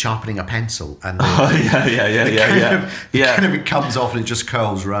 when you're sharpening a pencil and it comes off and it just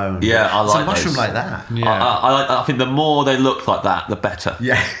curls round. Yeah, I like it's a mushroom those. like that. Yeah. I think the more they look like that, the better.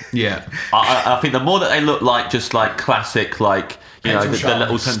 Yeah. Yeah. I think the more that they look like just like classic, like the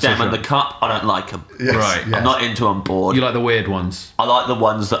little stem and the cup, I don't like them. Yes, right. yes. I'm not into on board. You like the weird ones? I like the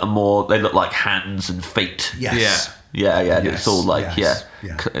ones that are more. They look like hands and feet. Yes. Yeah. Yes, It's all like yes.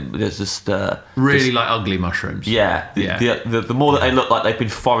 There's just really like ugly mushrooms. The more that they look like they've been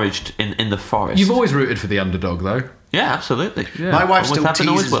foraged in the forest. You've always rooted for the underdog, though. Yeah, absolutely. Yeah. My wife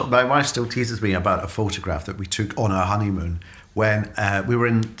Always still teases me about a photograph that we took on our honeymoon when we were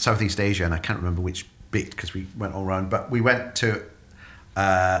in Southeast Asia, and I can't remember which bit because we went all around, but we went to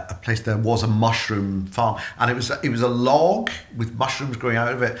a place. There was a mushroom farm, and it was a log with mushrooms growing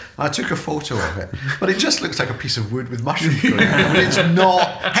out of it. And I took a photo of it, but it just looks like a piece of wood with mushrooms growing out. I mean, it's not.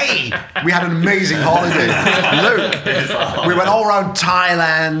 Hey, we had an amazing holiday. Look, we went all around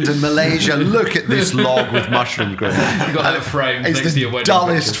Thailand and Malaysia. Look at this log with mushrooms growing. You got that framed It's next to your the wedding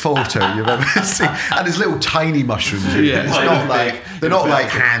dullest photo you've ever seen, and there's little tiny mushrooms. Yeah. It's not like they're not like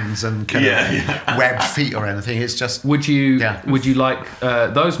hands and kind of webbed feet or anything. It's just. Would you like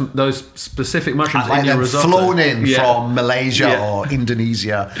those specific mushrooms Like in your them risotto? flown in from Malaysia or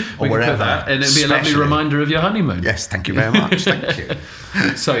Indonesia or We could wherever. put that, and it'd be a lovely Especially. reminder of your honeymoon. Yes, thank you very much. Thank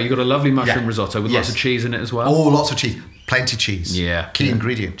you. So you got a lovely mushroom risotto with Yes. lots of cheese in it as well. Oh, lots of cheese. Plenty cheese. Yeah. Key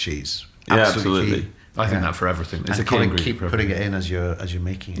ingredient cheese. Yeah, Absolutely. absolutely. Key. I think that for everything. It's And a key ingredient. keep for putting everything. it in as you're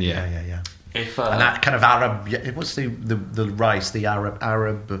making it. Yeah. Yeah. If And that kind of Arab. What's the rice? The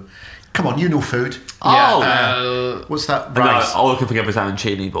Arab. Come on, you know food. Oh, What's that no, rice? all I can think of is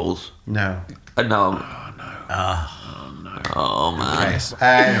arancini balls. No. No. Oh man.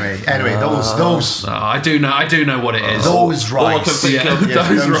 Anyway, those. Oh, I do know what it is. Those All I can rice. think of,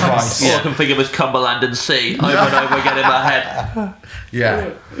 those rice. all I can think of is Cumberland and Sea over and over again in my head. Yeah.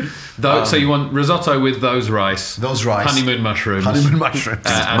 So you want risotto with those rice, honeymoon mushrooms, honeymoon mushrooms,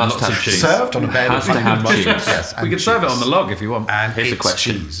 and Must lots have of cheese. served on a bed of Has to have honeymoon cheese. mushrooms. Yes, We and could serve it cheese. on the log if you want. And Here's a it's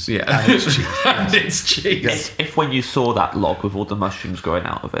question. cheese. Yeah. And it's cheese. And it's cheese. Yes. If when you saw that log with all the mushrooms growing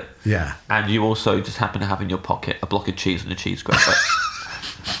out of it, Yeah. and you also just happen to have in your pocket a block of cheese and a cheese grater,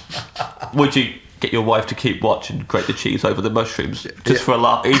 would you get your wife to keep watch and grate the cheese over the mushrooms just for a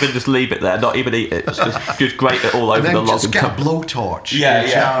laugh? Even just leave it there, not even eat it. Just grate it all over And then the log. just get a blowtorch.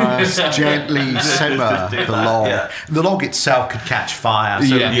 Yeah. Just gently simmer do the that, log. yeah. The log itself could catch fire,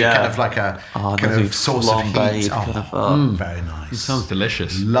 so it'd be Yeah. kind of like a kind lovely of source of flambe heat. kind of, Very nice. Sounds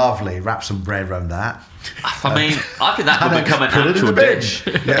delicious. Lovely. Wrap some bread around that. I mean, I think that And would then become an put it in actual the bin. dish.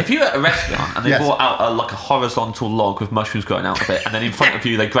 Yeah. If you're at a restaurant and they Yes. brought out like a horizontal log with mushrooms growing out of it, and then in front of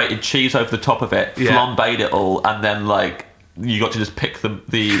you they grated cheese over the top of it, Yeah. flambéed it all, and then like you got to just pick the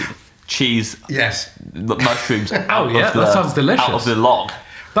cheese mushrooms out of that sounds delicious. out of the log.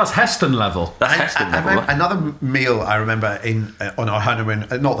 That's Heston level. That's Heston level. Another meal I remember on our honeymoon,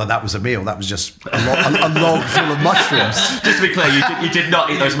 not that was a meal, that was just a log full of mushrooms. Just to be clear, you did not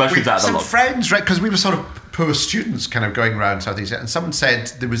eat those mushrooms out of the log. Some friends, right, because we were sort of poor students kind of going around Southeast Asia, and someone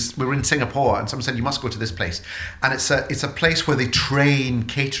said, we were in Singapore, and someone said, you must go to this place. And it's a place where they train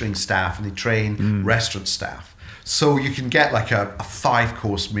catering staff and they train restaurant staff. So you can get like a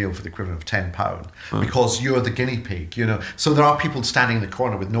 5-course meal for the equivalent of £10 because you're the guinea pig, you know. So there are people standing in the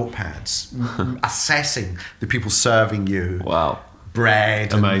corner with notepads assessing the people serving you. Wow.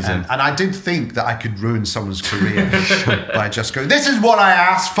 Bread. Amazing. And I did think that I could ruin someone's career by just going, this is what I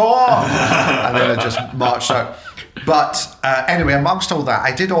asked for. And then I just marched out. But anyway, amongst all that,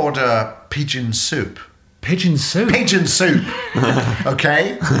 I did order pigeon soup. Pigeon soup? Pigeon soup,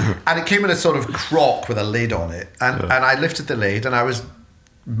 okay? And it came in a sort of crock with a lid on it. And I lifted the lid and I was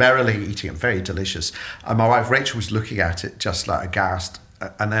merrily eating it, very delicious. And my wife Rachel was looking at it just like aghast.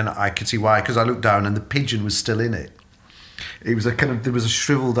 And then I could see why, because I looked down and the pigeon was still in it. It was there was a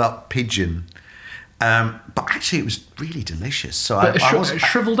shriveled up pigeon. But actually it was really delicious. So I was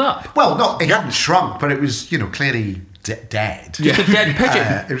shriveled up? Well, not, it hadn't shrunk, but it was, clearly dead. Just a dead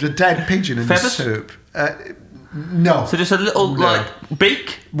pigeon? It was a dead pigeon in Feathers? the soup. No. So just a little,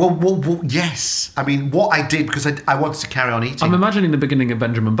 beak? Well, yes. I mean, what I did, because I wanted to carry on eating. I'm imagining the beginning of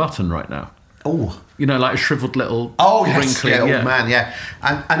Benjamin Button right now. Oh. Like a shriveled little wrinkly wrinkly. Old man, yeah.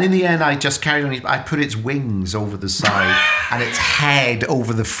 And in the end, I just carried on. I put its wings over the side and its head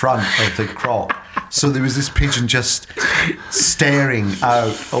over the front of the crock. So there was this pigeon just staring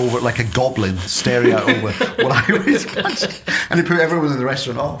out over, like a goblin, staring out over what I was punching. And it put everyone in the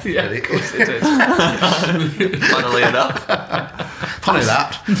restaurant off. Yeah, of course it did. Funnily enough. Funny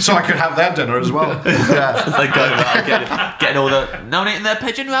that. So I could have their dinner as well. Yeah. They go around getting all the... No one eating their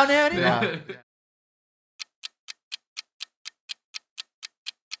pigeon around here anymore? Yeah.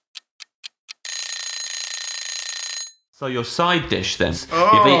 So your side dish then,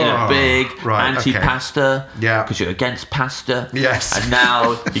 you've eaten a big antipasta, because you're against pasta. Yes. And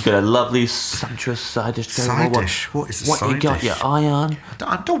now you've got a lovely sumptuous side dish. Side dish? What is a side dish? What you got your eye on?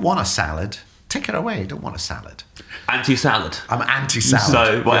 I don't want a salad. Take it away. I don't want a salad. Anti-salad. I'm anti-salad.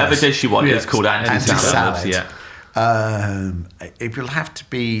 So whatever dish you want is called anti-salad. Yeah. It will have to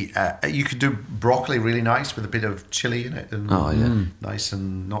be. You could do broccoli really nice with a bit of chili in it, and nice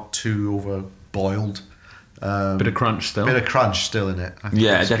and not too over boiled. Bit of crunch still. Bit of crunch still in it.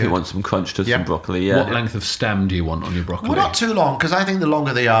 Yeah, I definitely want some crunch to some broccoli. Yeah. What length of stem do you want on your broccoli? Well, not too long, because I think the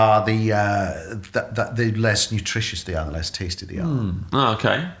longer they are, the less nutritious they are, the less tasty they are. Oh,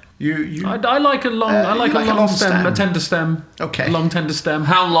 okay. I like a long. I like a long stem, a tender stem. Okay. A long tender stem.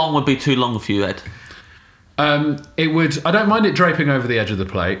 How long would be too long for you, Ed? It would. I don't mind it draping over the edge of the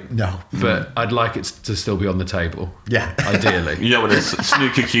plate. No, but I'd like it to still be on the table. Yeah, ideally. You don't want a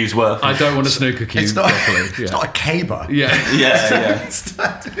snooker cue's worth. I don't want a snooker cue. It's not a caber. Yeah.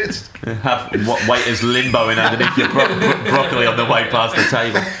 Have waiters limboing underneath your broccoli on the way past the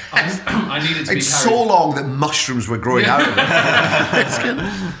table. I need it to be. It's so long that mushrooms were growing out of it.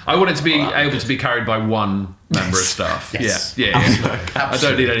 I want it to be able to be carried by one member of staff. Yes. Yeah. I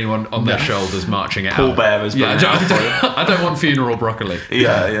don't need anyone on their shoulders marching it Paul out. Bearers. Yeah, I don't want funeral broccoli.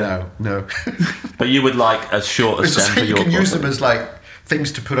 Yeah. No. But you would like a shorter stem for your You can use broccoli. them as like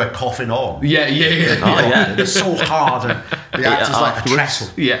things to put a coffin on. Yeah. Oh, yeah. They're so hard and they act as like a Afterwards. trestle.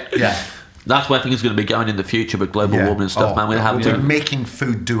 Yeah. That's where things are going to be going in the future with global warming and stuff, man. We'll have We're to making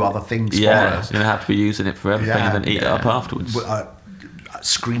food do other things for Yeah, us. you're going to have to be using it for everything and then eat it up afterwards.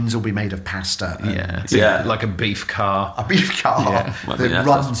 Screens will be made of pasta. Yeah. Like a beef car. A beef car that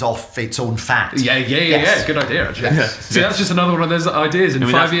runs off its own fat. Yeah. Good idea, actually. Yes. See, that's just another one of those ideas. In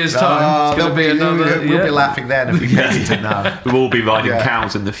 5 years' time, it's going to be another. We'll be laughing then if we get it now. We'll all be riding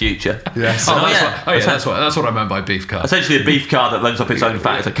cows in the future. Yes. That's what I meant by beef car. Essentially, a beef car that runs off its own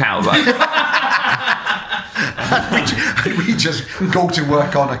fat is a cow, right? we just go to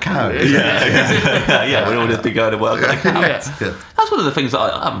work on a cow. Yeah. We'll all just be going to work on a cow. Yeah. That's one of the things that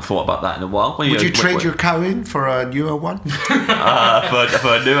I haven't thought about that in a while. Would you trade your cow in for a newer one? for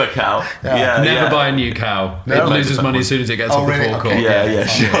a newer cow? Yeah. Never buy a new cow. It loses money as soon as it gets off the forecourt. Okay. Yeah,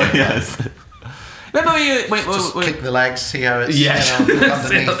 sure. Yes. Remember you just kick the legs, see how it's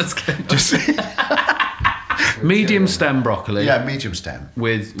underneath. Medium stem broccoli. Yeah, medium stem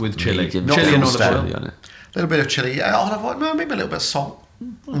with chili. Chili and olive oil on it. A little bit of chili, olive oil, no, maybe a little bit of salt.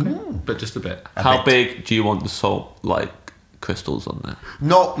 Okay. But just a bit. How big do you want the salt, like crystals on there?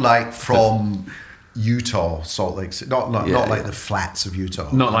 Not like from Utah, Salt Lake City. Not like the flats of Utah.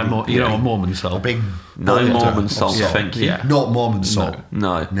 Not like Mormon salt. A big No boulder Mormon of salt, thank you. Yeah. Not Mormon salt.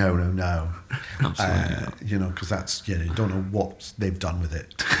 No. No. Absolutely not. Because that's, you don't know what they've done with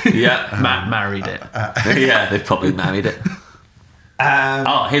it. Yeah. Matt married it. Yeah, they've probably married it.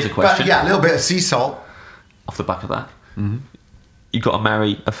 Here's a But question. yeah, a little bit of sea salt. Off the back of that. Mm-hmm. You've got to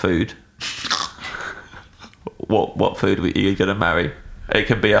marry a food. What food are you going to marry? It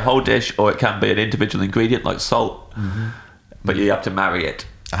can be a whole dish or it can be an individual ingredient like salt. Mm-hmm. But you have to marry it.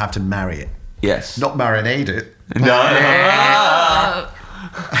 I have to marry it. Yes. Not marinate it. No.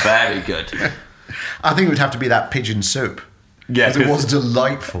 Very good. I think it would have to be that pigeon soup. Yeah, because it was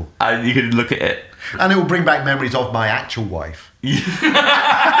delightful. And you can look at it. And it will bring back memories of my actual wife.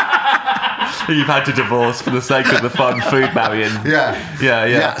 You've had to divorce for the sake of the fun food marrying.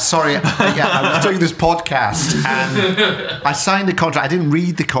 Yeah, sorry. I was doing this podcast and I signed the contract. I didn't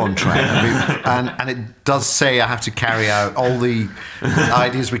read the contract. And it does say I have to carry out all the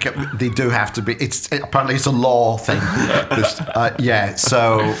ideas we kept. They do have to be. Apparently it's a law thing. But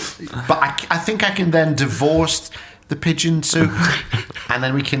I think I can then divorce the pigeon soup, and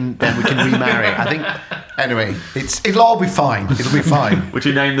then we can remarry. I think. Anyway, it'll all be fine. It'll be fine. Would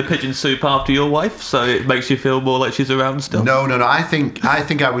you name the pigeon soup after your wife so it makes you feel more like she's around still? No. I think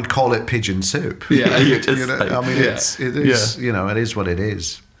I would call it pigeon soup. Yeah, it is. It is what it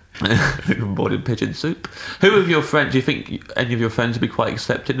is. Morning pigeon soup. Who of your friends do you think any of your friends would be quite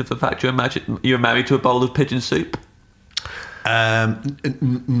accepting of the fact you're married to a bowl of pigeon soup?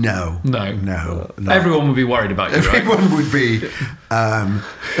 No. Everyone would be worried about you, right?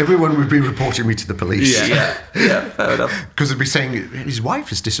 Everyone would be reporting me to the police. Yeah, fair enough. Because they'd be saying his wife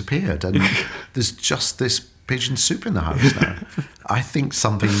has disappeared and there's just this pigeon soup in the house now. I think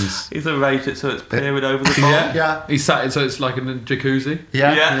something's... He's arranged it so it's peering over the bowl. Yeah. He's sat it so it's like in a jacuzzi.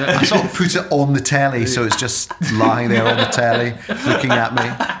 Yeah. I sort of put it on the telly so it's just lying there on the telly looking at me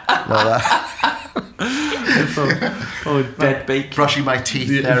like that. Dead beak. Brushing my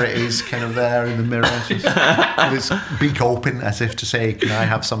teeth, there it is, kind of there in the mirror, just with its beak open as if to say, can I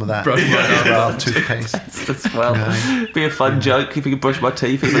have some of that toothpaste? As well. Be a fun joke if you could brush my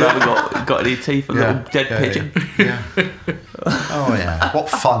teeth even though I haven't got any teeth, a little dead pigeon. Yeah. Oh yeah, what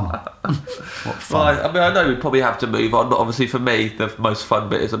fun. Well, I know we probably have to move on, but obviously for me the most fun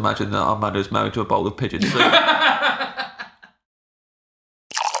bit is imagine that Armando is married to a bowl of pigeon soup.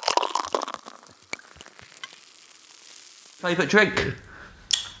 Favourite drink?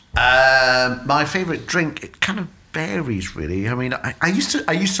 My favourite drink, it kind of varies really. I mean, I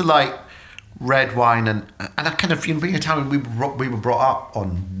used to like red wine and I kind of, being a time we were brought up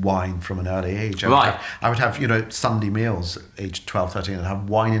on wine from an early age. I would have Sunday meals at age 12, 13, and have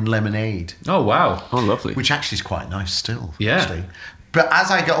wine and lemonade. Oh wow. Oh lovely. Which actually is quite nice still. Yeah. Actually. But as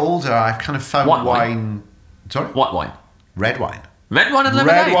I get older, I've kind of found wine. Sorry? White wine. Red wine. Red wine and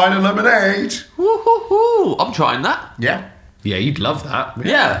lemonade. Red wine and lemonade. Woo-hoo-hoo. I'm trying that. Yeah. Yeah, you'd love that.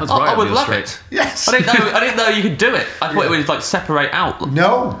 Yeah, that's right. I would love it. Yes. I didn't know you could do it. I thought it would like separate out.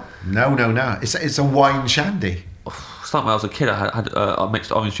 No. It's a wine shandy. It's like when I was a kid. I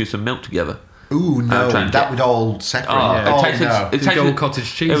mixed orange juice and milk together. Ooh, no, that would all separate. It tasted old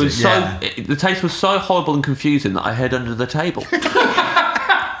cottage cheese. It was the taste was so horrible and confusing that I hid under the table.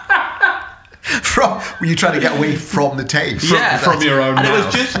 Were you trying to get away from the taste? From your own and mouth. it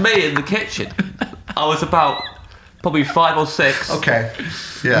was just me in the kitchen. I was about probably 5 or 6. Okay.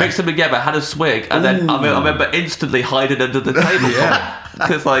 Yeah. Mixed them together, had a swig, and then I remember instantly hiding under the table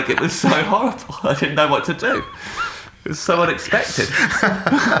because it was so horrible. I didn't know what to do. It was so unexpected.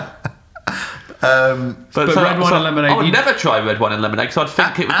 But red wine and lemonade. I would never try red wine and lemonade because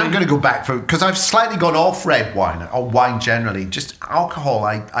I'd think it would be... I'm going to go back because I've slightly gone off red wine or wine generally. Just alcohol.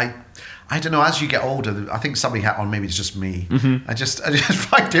 I don't know. As you get older, I think somebody had on. Maybe it's just me. Mm-hmm. I just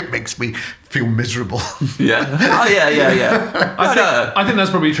find it makes me feel miserable. Yeah. Oh yeah. I think that's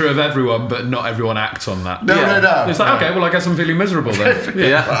probably true of everyone, but not everyone acts on that. No. It's like okay, well, I guess I'm feeling miserable then.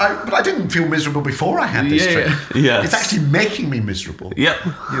 Yeah. But I didn't feel miserable before I had this drink. Yeah. It's actually making me miserable. Yep.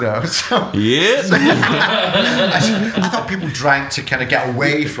 So, yeah. I thought people drank to kind of get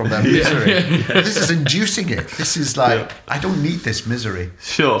away from their misery. This is inducing it. This is like I don't need this misery.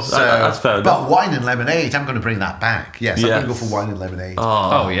 Sure. So, that's fair enough. But wine and lemonade, I'm going to bring that back. Yes, I'm going to go for wine and lemonade.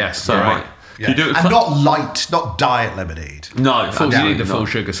 Oh yes, so right. Yeah. You do it and not light, not diet lemonade. No, you need the full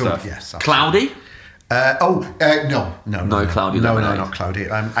sugar stuff. Yes, cloudy. No, cloudy. No, not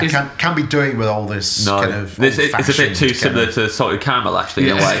cloudy. I can't be doing with all this kind of. It's a bit too similar to salted caramel, actually,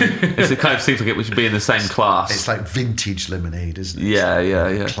 in a way. It kind of seems like it should be in the same class. It's like vintage lemonade, isn't it?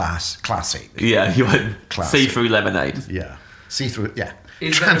 Yeah. Classic. Yeah, you went see-through lemonade. Yeah, see-through. Yeah.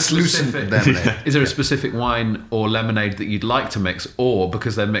 translucent lemonade. Is there a specific wine or lemonade that you'd like to mix, or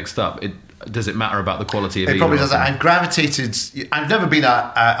because they're mixed up, does it matter about the quality of It either? probably doesn't. I've gravitated. I've never been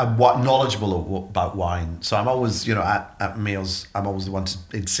knowledgeable about wine, so I'm always, at meals, I'm always the one to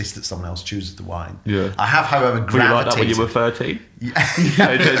insist that someone else chooses the wine. Yeah. I have, however, Were you like gravitated. that when you were 13? Do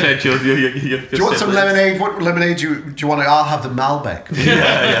you want some lemonade? What lemonade do you want? I'll have the Malbec.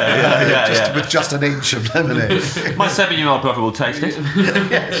 With just an inch of lemonade. My 7-year-old brother will taste it.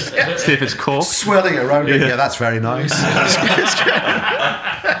 Yes. See if it's cork. Swirling it around. Yeah, that's very nice.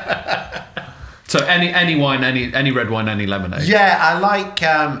 So any wine, any red wine, any lemonade. Yeah, I like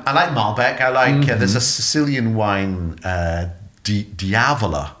Malbec. I like there's a Sicilian wine,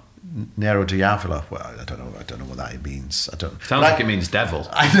 Diavola, Nero Diavola. Well, I don't know what that means. I don't. Sounds like it means devil.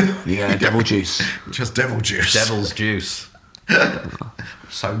 I know. Yeah, devil juice. Just devil juice. Devil's juice.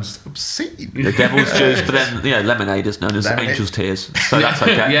 Sounds obscene. The devil's juice, but then lemonade is known as angel's tears, so that's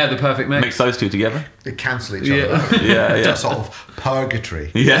okay. Yeah, the perfect mix. Mix those two together. They cancel each other out. Yeah. Just sort of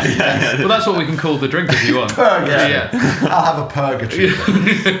purgatory. Yeah. Well, that's what we can call the drink if you want. Purgatory. Yeah. I'll have a purgatory.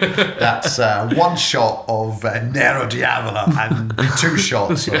 That's one shot of Nero Diavola and 2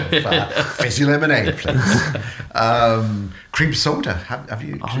 shots of fizzy lemonade, please. Cream soda. Have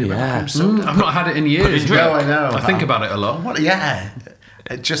you? Oh, yeah. Cream soda? I've not had it in years. No, I know. I think about it a lot. What? Yeah,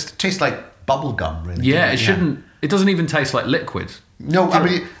 it just tastes like bubble gum, really. Yeah, it shouldn't. It doesn't even taste like liquid. No, I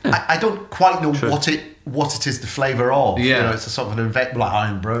mean, I don't quite know what it is the flavour of. Yeah. It's a sort of an like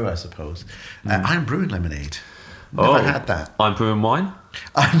Iron Brew, I suppose. Iron Brew and lemonade. Never had that. I'm brewing wine.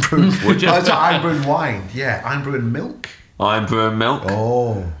 Iron Brew. Would you? Iron Brew and wine. Yeah, Iron Brew and milk. I'm brewing milk.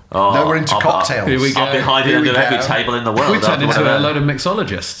 Oh. Now we're into cocktails. Here we go. I'll be hiding under every table in the world. We turned into a load of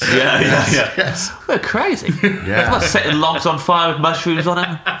mixologists. Yeah. Yes. We're crazy. Yeah. We're setting logs on fire with mushrooms on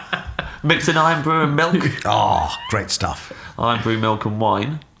them. Mixing Iron Brew and milk. Oh, great stuff. Iron Brew, milk and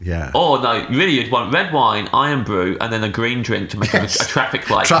wine. Yeah. Oh, no, really, you'd want red wine, Iron Brew, and then a green drink to make a traffic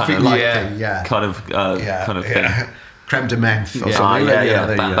light Traffic kind of, light thing, yeah. kind of thing. Creme de menthe or Yeah. something. There you you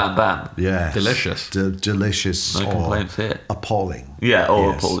go. Bam. Yeah. Delicious. Delicious. No complaints here. Appalling. Yeah,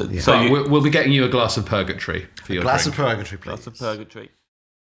 Yes. appalling. Yeah. So But we'll be getting you a glass of purgatory for your Glass drink. of purgatory, please. That's a purgatory.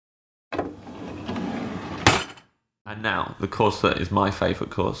 And now, the course that is my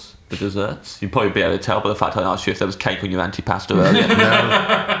favourite course, the desserts. You'd probably be able to tell by the fact I asked you if there was cake on your antipasta earlier.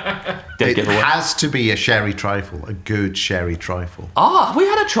 Dead It giveaway. has to be a sherry trifle, a good sherry trifle. Have we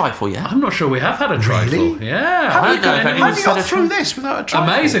had a trifle yet? I'm not sure we have had a trifle. Really? Yeah. How I do you don't know if know anyone's How have you had got a through this without a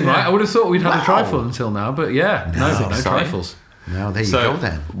trifle? Amazing, right? I would have thought we'd had Wow. a trifle until now, but yeah, no sorry. trifles. No, there you So, go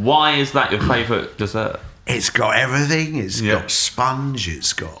then. why is that your favourite dessert? It's got everything. It's Yeah. got sponge,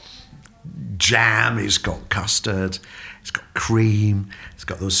 it's got jam, it's got custard, it's got cream, it's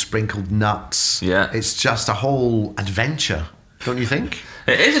got those sprinkled nuts. Yeah. It's just a whole adventure, don't you think?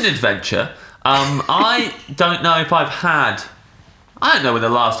 It is an adventure. I don't know if I've had... I don't know when the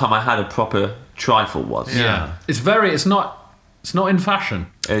last time I had a proper trifle was. Yeah. It's not in fashion.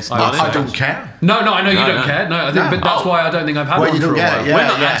 It's I not would in say. I don't care. No, I know you No, don't no. care. No, I think, No. but that's why I don't think I've had Well, one you for don't a get while. it, yeah. We're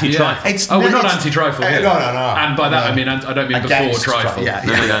not anti-trifle. It's- Oh, we're no, not it's- anti-trifle here. No. And by that, No. I don't mean before Against trifle. Yeah.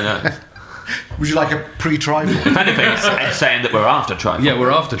 No. Would you like a pre-trifle? If anything, it's saying that we're after trifle. Yeah,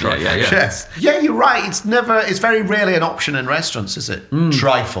 we're after trifle. Yeah. Yes. Yeah, you're right. It's very rarely an option in restaurants, is it?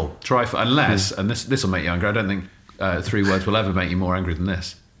 Trifle. Trifle, unless, and this will make you angry. I don't think 3 words will ever make you more angry than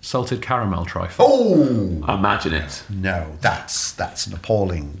this. Salted caramel trifle. Oh Imagine it. no, that's an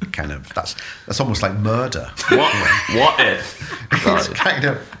appalling kind of. That's almost like murder. What if? It's kind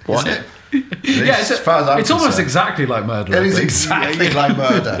of. What isn't if? it? Yeah, as far as I'm it's almost concerned. exactly like murder. I It is think. exactly like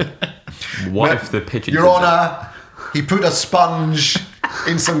murder. What if the pigeon... Your Honour, he put a sponge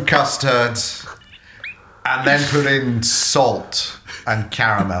in some custard and then put in salt and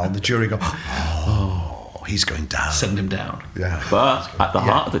caramel. And the jury go, oh, he's going down. Send him down. Yeah. But at the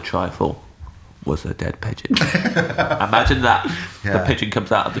heart of the trifle was a dead pigeon. Imagine that. Yeah. The pigeon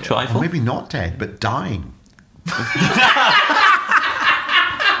comes out of the trifle. Or maybe not dead, but dying.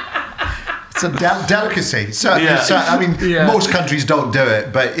 It's a delicacy. Certainly, Yeah. most countries don't do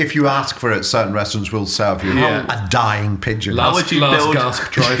it, but if you ask for it, certain restaurants will serve you Yeah. a dying pigeon. How would you build-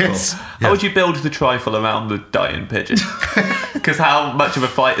 gasp trifle? Yes. How would you build the trifle around the dying pigeon? Because how much of a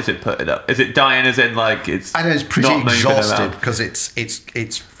fight is it putting up? Is it dying as in like it's... I know it's pretty not moving exhausted around? because its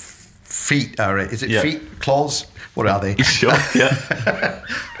feet are. Is it Yeah. feet? Claws? What are they? Sure, yeah.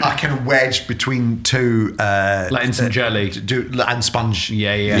 Are kind of wedged between two. Like in some jelly. And sponge.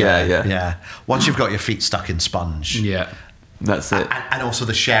 Yeah. Yeah. Yeah. Once you've got your feet stuck in sponge, Yeah. That's it. And also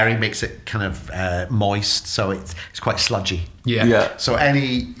the sherry makes it kind of moist, so it's quite sludgy. Yeah. So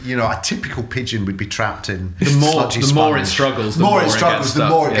a typical pigeon would be trapped in sludgy the more sponge. it struggles, the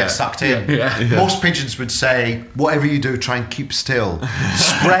more it gets sucked in. Yeah. Most pigeons would say, whatever you do, try and keep still.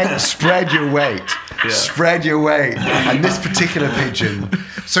 Spread your weight. Yeah. Spread your weight. And this particular pigeon,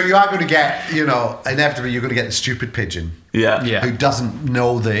 so you are going to get, inevitably you're going to get the stupid pigeon. Who doesn't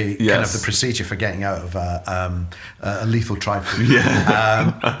know the kind of the procedure for getting out of a lethal trifle.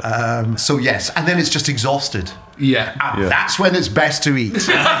 So yes, and then it's just exhausted. That's when it's best to eat.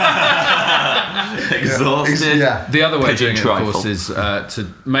 Exhausted. The other way of Pigeon doing it, trifle. of course, is to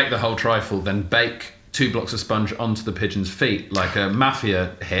make the whole trifle, then bake 2 blocks of sponge onto the pigeon's feet like a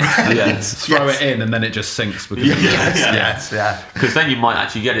mafia hit. Throw it in, and then it just sinks. Because Because then you might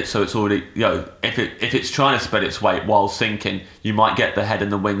actually get it so it's already, if it's trying to spread its weight while sinking, you might get the head and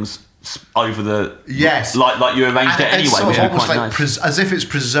the wings over the like you arranged it anyway, so which would be almost quite like nice. as if it's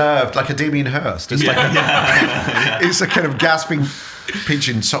preserved, like a Damien Hirst. It's it's a kind of gasping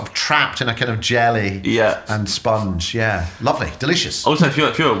pigeon, sort of trapped in a kind of jelly and sponge. Lovely, delicious. Also, if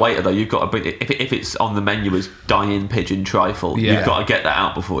you're a waiter though, you've got to bring it. If it's on the menu as dine-in pigeon trifle, you've got to get that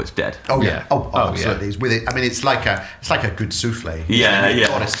out before it's dead. Absolutely. It's with it. I mean, it's like a good souffle. You've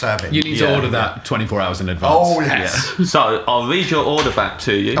got to serve it. You need to order that 24 hours in advance. Oh yes. So I'll read your order back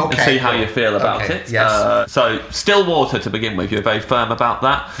to you and see how you feel about it. Yes. So still water to begin with. You're very firm about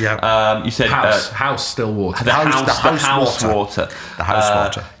that. Yeah. You said house still water. The house water. The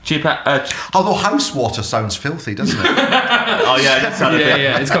house water. Although house water sounds filthy, doesn't it? It sounded a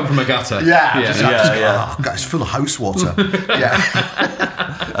bit. It's come from a gutter. Oh, God, it's full of house water.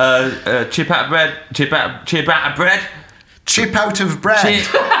 Chip out of bread. Chip out of bread. Chip out of bread.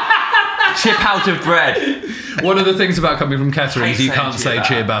 Chip out of bread. One of the things about coming from Kettering is you can't say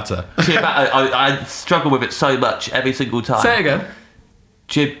ciabatta. Ciabatta. I struggle with it so much every single time. Say it again.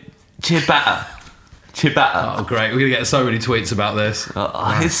 Ciabatta. Ciabatta. Oh, great. We're going to get so many tweets about this.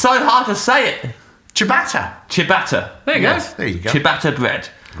 It's so hard to say it. Ciabatta. Ciabatta. There you go. There you go. Ciabatta bread.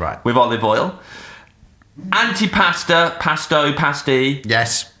 Right. With olive oil. Antipasta, pasto, pasty.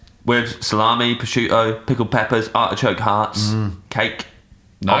 Yes. With salami, prosciutto, pickled peppers, artichoke hearts, cake.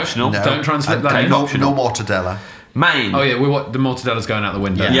 No, optional. no. Don't try and slip that Cake in. No optional. mortadella. Main. Oh, yeah, the mortadella's going out the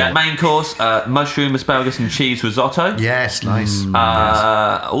window. Yeah, main course, mushroom, asparagus and cheese risotto. Yes, nice.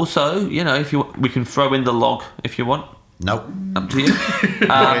 Also, if we can throw in the log if you want. Nope. Up to you.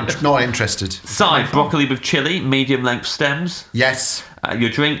 Not interested. Side, broccoli with chilli, medium length stems. Yes. Your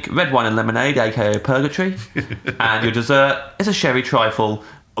drink, red wine and lemonade, aka Purgatory. And your dessert is a sherry trifle.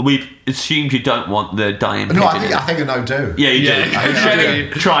 We've assumed you don't want the dying pigeon. No, I think I now do. Yeah, you do. I Sherry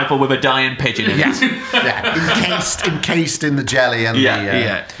trifle with a dying pigeon in it. Encased in the jelly and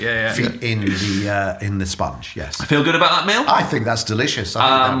the feet in the sponge. Yes. Feel good about that meal? I think that's delicious. I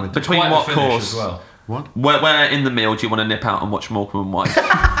think that would between what course? As well. What? Where in the meal do you want to nip out and watch Morecambe and White?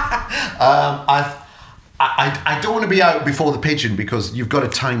 I don't want to be out before the pigeon because you've got to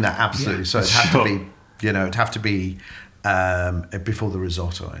time that absolutely. So it'd have to be, it'd have to be before the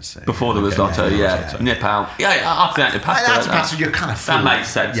risotto, I'd say. Before the risotto, nip out. After that, pasta, you're kind of full. That makes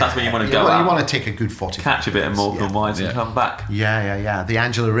sense. That's when you want to go out. You want to take a good 40. Catch a bit of Morecambe and White and come back. Yeah. The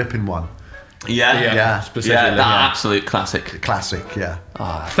Angela Rippin one. Specifically. That absolute classic. Classic,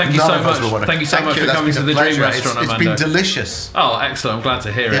 Thank you so much. Thank you so much for coming to the Dream Restaurant, It's Armando. been delicious. Oh, excellent. I'm glad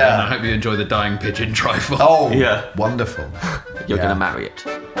to hear it. And I hope you enjoy the dying pigeon trifle. Oh, wonderful. You're going to marry it.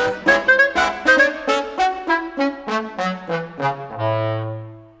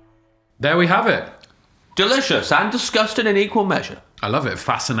 There we have it. Delicious and disgusting in equal measure. I love it.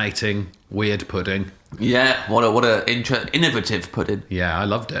 Fascinating, weird pudding. Yeah, what a innovative pudding. Yeah, I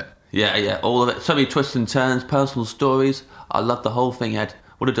loved it. Yeah, all of it. So many twists and turns, personal stories. I love the whole thing, Ed.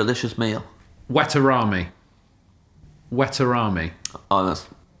 What a delicious meal. Wetarami. Oh, that's...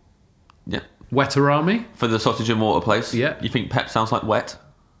 Yeah. Wetarami? For the sausage and water place? Yeah. You think pep sounds like wet?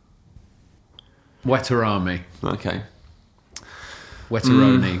 Wetarami. Okay.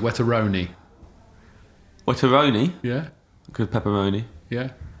 Wetaroni. Wetaroni? Yeah. Because pepperoni. Yeah.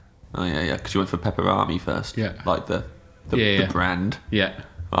 Oh, yeah, because you went for pepperami first. Yeah. Like the brand. Yeah.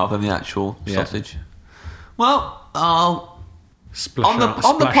 Rather than the actual sausage. Well, on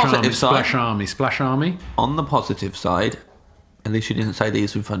the positive side... On the positive side, at least you didn't say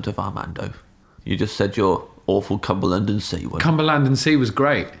these in front of Armando. You just said your awful Cumberland and Sea one. Cumberland and Sea was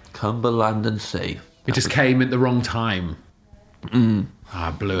great. Cumberland and Sea. It just came at the wrong time.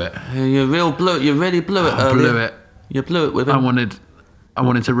 I blew it. You really blew it. You blew it. You blew it with him. I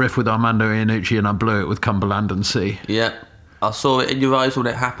wanted to riff with Armando Iannucci and I blew it with Cumberland and Sea. Yeah. I saw it in your eyes when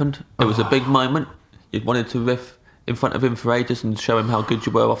it happened. It was a big moment. You wanted to riff in front of him for ages and show him how good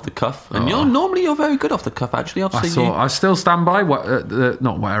you were off the cuff. And you're very good off the cuff, actually. I still stand by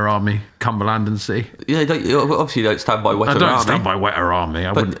not Wetter Army, Cumberland and Sea. Yeah, obviously you don't stand by Wetter Army. I don't stand by Wetter Army.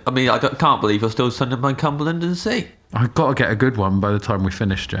 Can't believe you're still standing by Cumberland and Sea. I've got to get a good one by the time we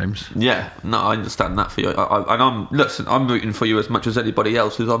finish, James. Yeah, no, I understand that for you. I'm rooting for you as much as anybody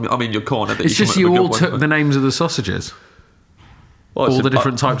else. I'm in your corner. It's just you all took the names of the sausages. All the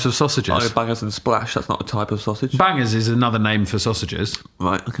different types of sausages. Bangers and Splash, that's not a type of sausage. Bangers is another name for sausages.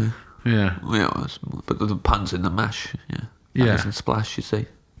 Right, okay. Yeah. But the pun's in the mash, yeah. Bangers and Splash, you see.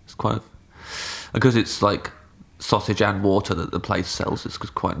 It's quite... Because it's like sausage and water that the place sells, it's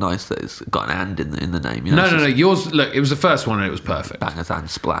quite nice that it's got an and in the name. You know? No. Yours, look, it was the first one and it was perfect. Bangers and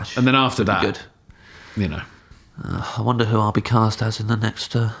Splash. And then after that... Good. You know. I wonder who I'll be cast as in the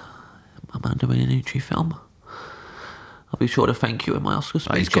next Amanda Iannucci film. I'll be sure to thank you in my Oscar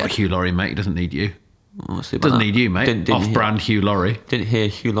speech. He's got Hugh Laurie, mate. He doesn't need you. Doesn't need you, mate. Off-brand Hugh Laurie. Didn't hear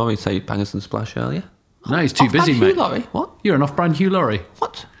Hugh Laurie say Bangers and Splash earlier? No, he's too busy, mate. Hugh Laurie? What? You're an off-brand Hugh Laurie.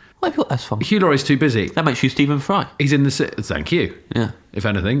 What? Where have you got that from? Hugh Laurie's too busy. That makes you Stephen Fry. He's in the... Thank you. Yeah. If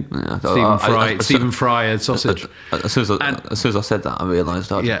anything. Yeah, Stephen Fry had sausage. As soon as I said that, I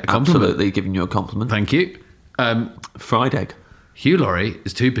realised I'd absolutely given you a compliment. Thank you. Fried egg. Hugh Laurie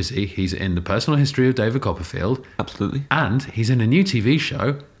is too busy. He's in The Personal History of David Copperfield. Absolutely. And he's in a new TV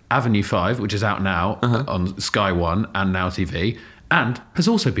show, Avenue 5, which is out now on Sky One and Now TV, and has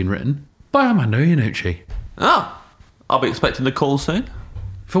also been written by Amanda Iannucci. Oh, I'll be expecting the call soon.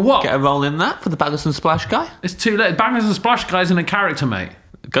 For what? Get a role in that for the Bangers and Splash guy. It's too late. Bangers and Splash guy's in a character, mate.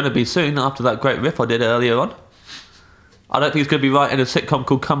 Going to be soon after that great riff I did earlier on. I don't think he's going to be writing a sitcom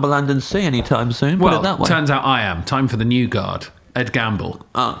called Cumberland and Sea anytime soon. Put it that way. Turns out I am. Time for the new guard. Ed Gamble.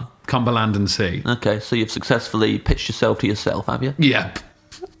 Cumberland and Sea. Okay, so you've successfully pitched yourself to yourself, have you? Yeah.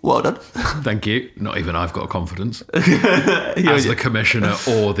 Well done. Thank you. Not even I've got confidence. As the commissioner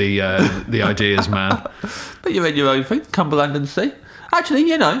or the ideas man. But you're in your own thing, Cumberland and Sea. Actually,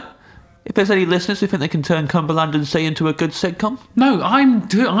 you know, if there's any listeners who think they can turn Cumberland and Sea into a good sitcom. No, I'm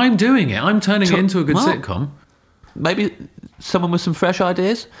doing it. I'm turning it into a good sitcom. Maybe someone with some fresh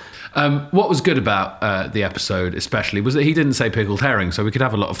ideas. What was good about the episode especially was that he didn't say pickled herring, so we could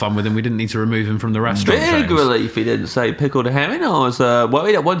have a lot of fun with him. We didn't need to remove him from the restaurant. Big relief he didn't say pickled herring. I was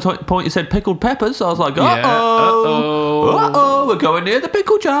worried at one point he said pickled peppers, so I was like, uh-oh, we're going near the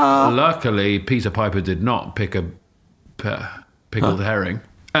pickle jar. Luckily, Peter Piper did not pick a pickled herring.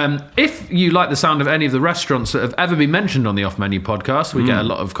 If you like the sound of any of the restaurants that have ever been mentioned on the Off Menu podcast, we get a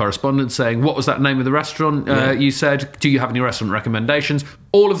lot of correspondence saying, what was that name of the restaurant you said? Do you have any restaurant recommendations?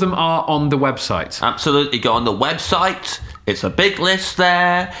 All of them are on the website. Absolutely. Go on the website. It's a big list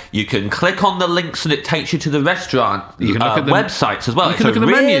there. You can click on the links and it takes you to the restaurant you can look at the websites as well. You can look at the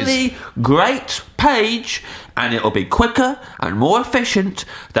menus. Really great page, and it'll be quicker and more efficient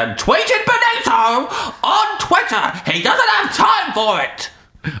than tweeting Benito on Twitter. He doesn't have time for it.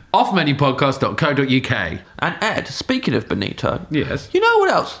 Offmenupodcast.co.uk. And Ed, speaking of Benito, yes, you know what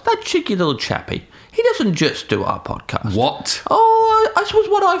else? That cheeky little chappie. He doesn't just do our podcast. What? Oh, this was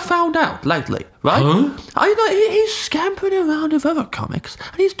what I found out lately, right? Huh? He's scampering around with other comics,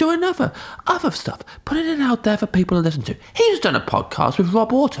 and he's doing other stuff, putting it out there for people to listen to. He's done a podcast with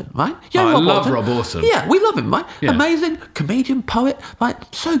Rob Orton, right? Yeah, I love Rob Orton. Yeah, we love him, right? Yeah. Amazing comedian, poet, right?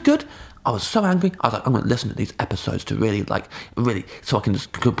 So good. I was so angry. I was like, I'm going to listen to these episodes to really, so I can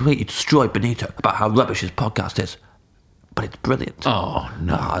just completely destroy Benito about how rubbish his podcast is. But it's brilliant. Oh,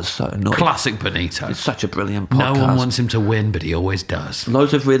 no. I was so annoyed. Classic Benito. It's such a brilliant podcast. No one wants him to win, but he always does.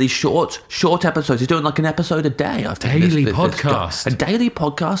 Loads of really short episodes. He's doing like an episode a day, I think. Daily podcast. A daily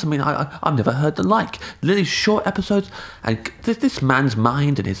podcast. I mean, I've never heard the like. Really short episodes. And this man's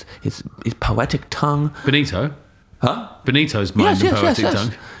mind and his poetic tongue. Benito? Huh? Benito's mind and poetic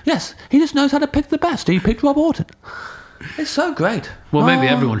tongue. Yes, he just knows how to pick the best. He picked Rob Orton. It's so great. Well, maybe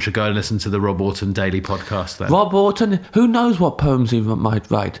everyone should go and listen to the Rob Orton daily podcast then. Rob Orton, who knows what poems he might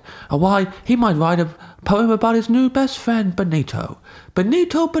write? Or why he might write a poem about his new best friend, Benito.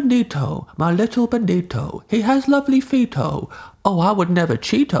 Benito, Benito, my little Benito. He has lovely feet-o. Oh, I would never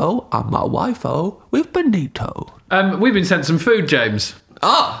cheat-o on my wife-o with Benito. We've been sent some food, James.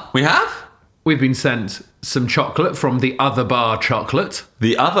 Oh, we have? We've been sent some chocolate from the Other Bar Chocolate.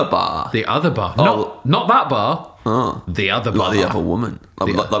 The Other Bar? The Other Bar. Oh. Not that bar. Oh. The Other Bar. Like the other woman.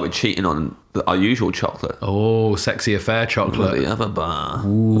 Like we're cheating on our usual chocolate. Oh, Sexy Affair Chocolate. The Other Bar.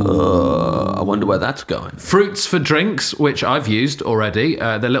 I wonder where that's going. Fruits for drinks, which I've used already.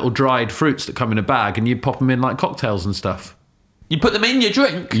 They're little dried fruits that come in a bag and you pop them in like cocktails and stuff. You put them in your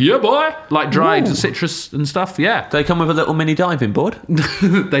drink? Yeah, boy. Like dried citrus and stuff, yeah. They come with a little mini diving board?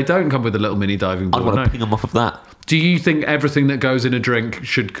 They don't come with a little mini diving board, I want to ping them off of that. Do you think everything that goes in a drink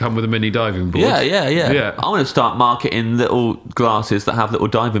should come with a mini diving board? Yeah. I want to start marketing little glasses that have little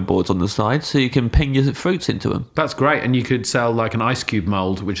diving boards on the side so you can ping your fruits into them. That's great. And you could sell like an ice cube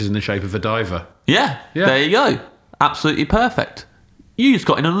mould, which is in the shape of a diver. Yeah. There you go. Absolutely perfect. You just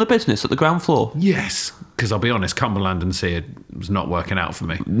got in on the business at the ground floor. Yes. Because I'll be honest, Cumberland and Sea was not working out for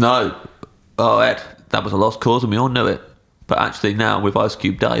me. No. Oh, Ed, that was a lost cause and we all knew it. But actually now with Ice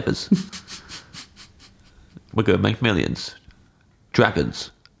Cube Divers, we're going to make millions.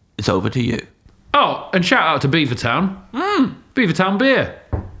 Dragons, it's over to you. Oh, and shout out to Beavertown. Beavertown beer.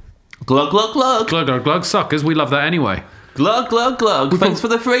 Glug, glug, glug. Glug, glug, glug. Suckers, we love that anyway. Glug, glug, glug. Thanks for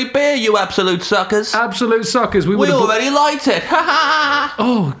the free beer, you absolute suckers. Absolute suckers. We already liked it. Ha ha.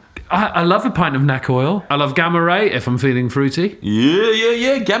 Oh, I love a pint of neck oil. I love Gamma Ray if I'm feeling fruity.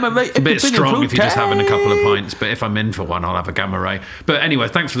 Yeah. Gamma Ray. It's a bit strong if you're just having a couple of pints, but if I'm in for one, I'll have a Gamma Ray. But anyway,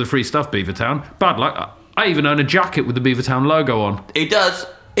 thanks for the free stuff, Beavertown. Bad luck. I even own a jacket with the Beavertown logo on. He does.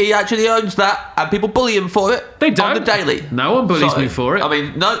 He actually owns that, and people bully him for it. They don't. On the daily. No one bullies me for it. I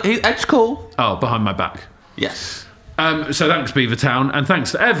mean, no, Ed's cool. Oh, behind my back. Yes. So thanks, Beavertown, and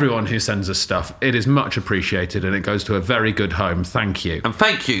thanks to everyone who sends us stuff. It is much appreciated, and it goes to a very good home. Thank you. And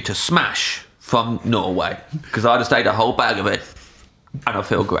thank you to Smash from Norway, because I just ate a whole bag of it, and I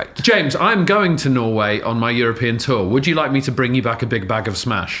feel great. James, I'm going to Norway on my European tour. Would you like me to bring you back a big bag of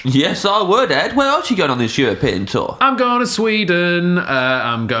Smash? Yes, I would, Ed. Where else are you going on this European tour? I'm going to Sweden,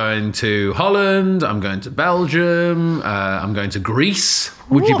 I'm going to Holland, I'm going to Belgium, I'm going to Greece.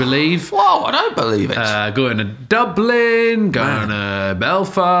 Would you believe? Whoa, I don't believe it. Going to Dublin, going to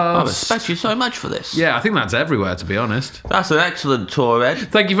Belfast. I respect you so much for this. Yeah, I think that's everywhere, to be honest. That's an excellent tour, Ed.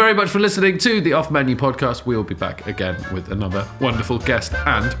 Thank you very much for listening to the Off Menu podcast. We'll be back again with another wonderful guest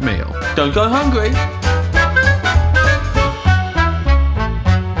and meal. Don't go hungry.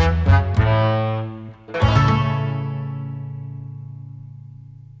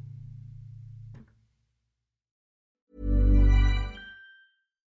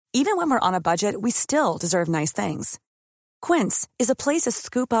 Even when we're on a budget, we still deserve nice things. Quince is a place to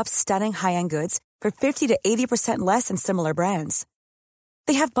scoop up stunning high-end goods for 50 to 80% less than similar brands.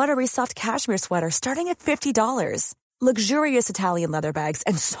 They have buttery soft cashmere sweaters starting at $50, luxurious Italian leather bags,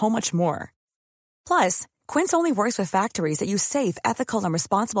 and so much more. Plus, Quince only works with factories that use safe, ethical, and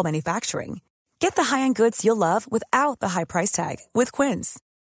responsible manufacturing. Get the high-end goods you'll love without the high price tag with Quince.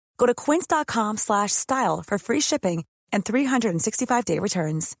 Go to quince.com/style for free shipping and 365-day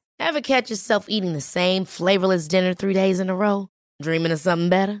returns. Ever catch yourself eating the same flavorless dinner 3 days in a row? Dreaming of something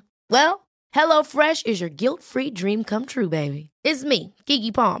better? Well, HelloFresh is your guilt-free dream come true, baby. It's me,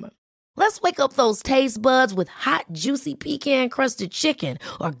 Keke Palmer. Let's wake up those taste buds with hot, juicy pecan-crusted chicken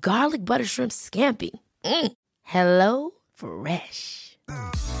or garlic butter shrimp scampi. Hello Fresh.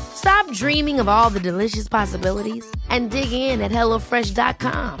 Stop dreaming of all the delicious possibilities and dig in at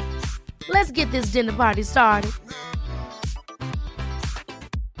HelloFresh.com. Let's get this dinner party started.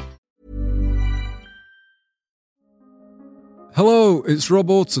 Hello, it's Rob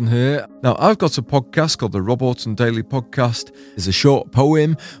Orton here. Now, I've got a podcast called the Rob Orton Daily Podcast. It's a short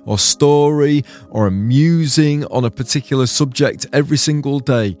poem or story or a musing on a particular subject every single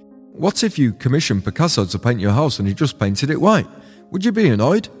day. What if you commissioned Picasso to paint your house and he just painted it white? Would you be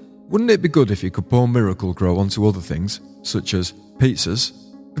annoyed? Wouldn't it be good if you could pour Miracle-Gro onto other things, such as pizzas?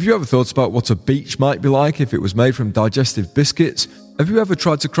 Have you ever thought about what a beach might be like if it was made from digestive biscuits? Have you ever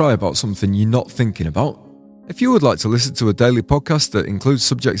tried to cry about something you're not thinking about? If you would like to listen to a daily podcast that includes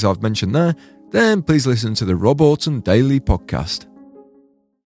subjects I've mentioned there, then please listen to the Rob Orton Daily Podcast.